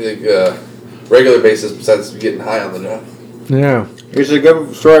regular basis besides getting high on the job. Yeah. Here's a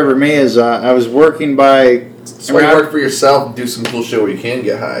good story for me is I was working by... So when you work for yourself, do some cool shit where you can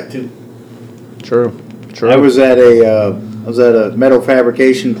get high, too. True. I was at a metal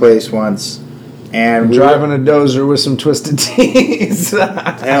fabrication place once, and we Driving a dozer with some Twisted Teas.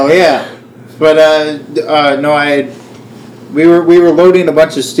 hell yeah! But no, we were loading a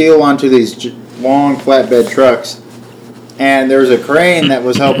bunch of steel onto these long flatbed trucks, and there was a crane that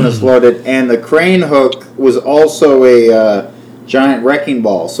was helping us load it, and the crane hook was also a giant wrecking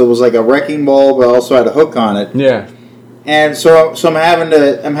ball. So it was like a wrecking ball, but also had a hook on it. Yeah. And so I'm having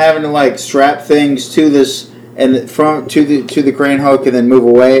to like strap things to this and to the crane hook and then move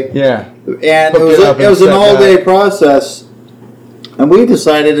away. Yeah. And Hook it up it was and an step all-day back. process. And we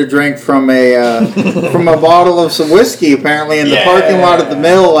decided to drink from a bottle of some whiskey, apparently in the parking lot of the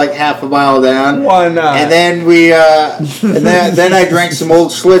mill, like half a mile down. Why not? And then then I drank some old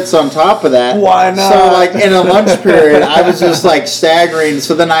Schlitz on top of that. Why not? So like in a lunch period, I was just like staggering.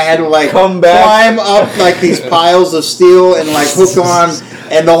 So then I had to like Come back. climb up like these piles of steel and like hook on.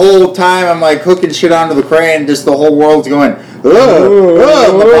 And the whole time I'm like hooking shit onto the crane, just the whole world's going, ugh,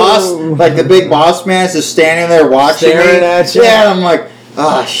 ugh. The boss, like the big boss man, is just standing there watching Staring me. at you. Yeah, and I'm like,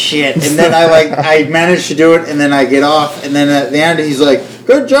 oh shit, and then I managed to do it, and then I get off, and then at the end he's like,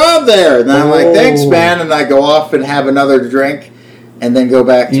 good job there, and then I'm like, thanks man, and I go off and have another drink, and then go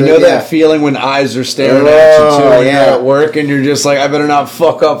back to You know that feeling when eyes are staring at you too when you're at work, and you're just like, I better not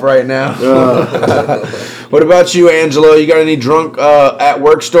fuck up right now. What about you, Angelo? You got any drunk at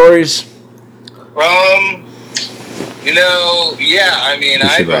work stories? Yeah, I mean, you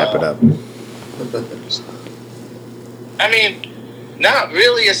should wrap it up. I mean, not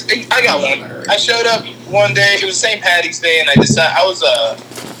really. I got one. I showed up one day. It was St. Patty's Day, and I decided I was a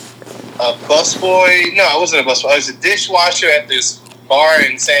busboy. No, I wasn't a busboy. I was a dishwasher at this bar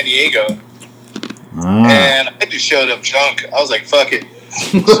in San Diego, and I just showed up drunk. I was like, "Fuck it,"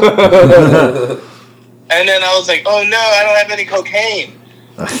 and then I was like, "Oh no, I don't have any cocaine,"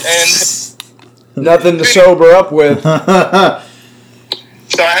 and nothing to sober up with.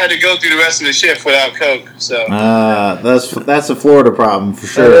 So I had to go through the rest of the shift without coke. So that's a Florida problem for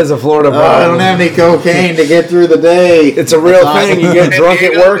sure. It is a Florida problem. I don't have any cocaine to get through the day. It's a real thing. You get drunk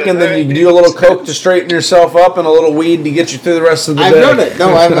at work, and then you do a little coke to straighten yourself up, and a little weed to get you through the rest of the day. I've done it.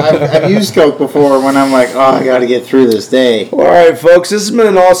 No, I've used coke before when I'm like, oh, I got to get through this day. All right, folks, this has been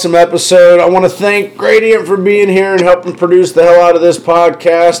an awesome episode. I want to thank Gradient for being here and helping produce the hell out of this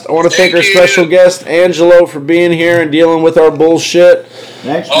podcast. I want to thank our special guest Angelo for being here and dealing with our bullshit.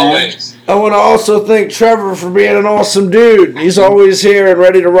 Thanks, man. always. I want to also thank Trevor for being an awesome dude. He's always here and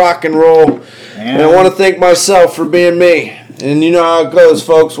ready to rock and roll. And I want to thank myself for being me. And you know how it goes,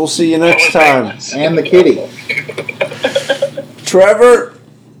 folks. We'll see you next time. And the kitty. Trevor,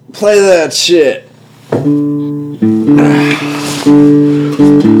 play that shit.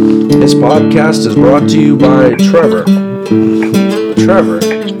 This podcast is brought to you by Trevor. Trevor,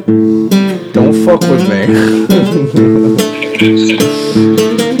 don't fuck with me.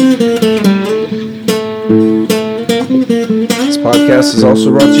 This podcast is also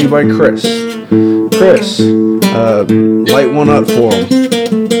brought to you by Chris. Chris, light one up for him.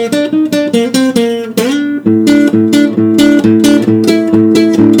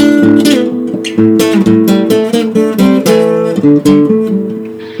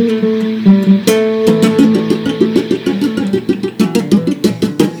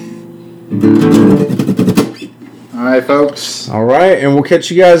 All right, folks. All right, and we'll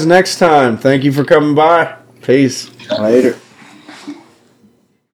catch you guys next time. Thank you for coming by. Peace. Later.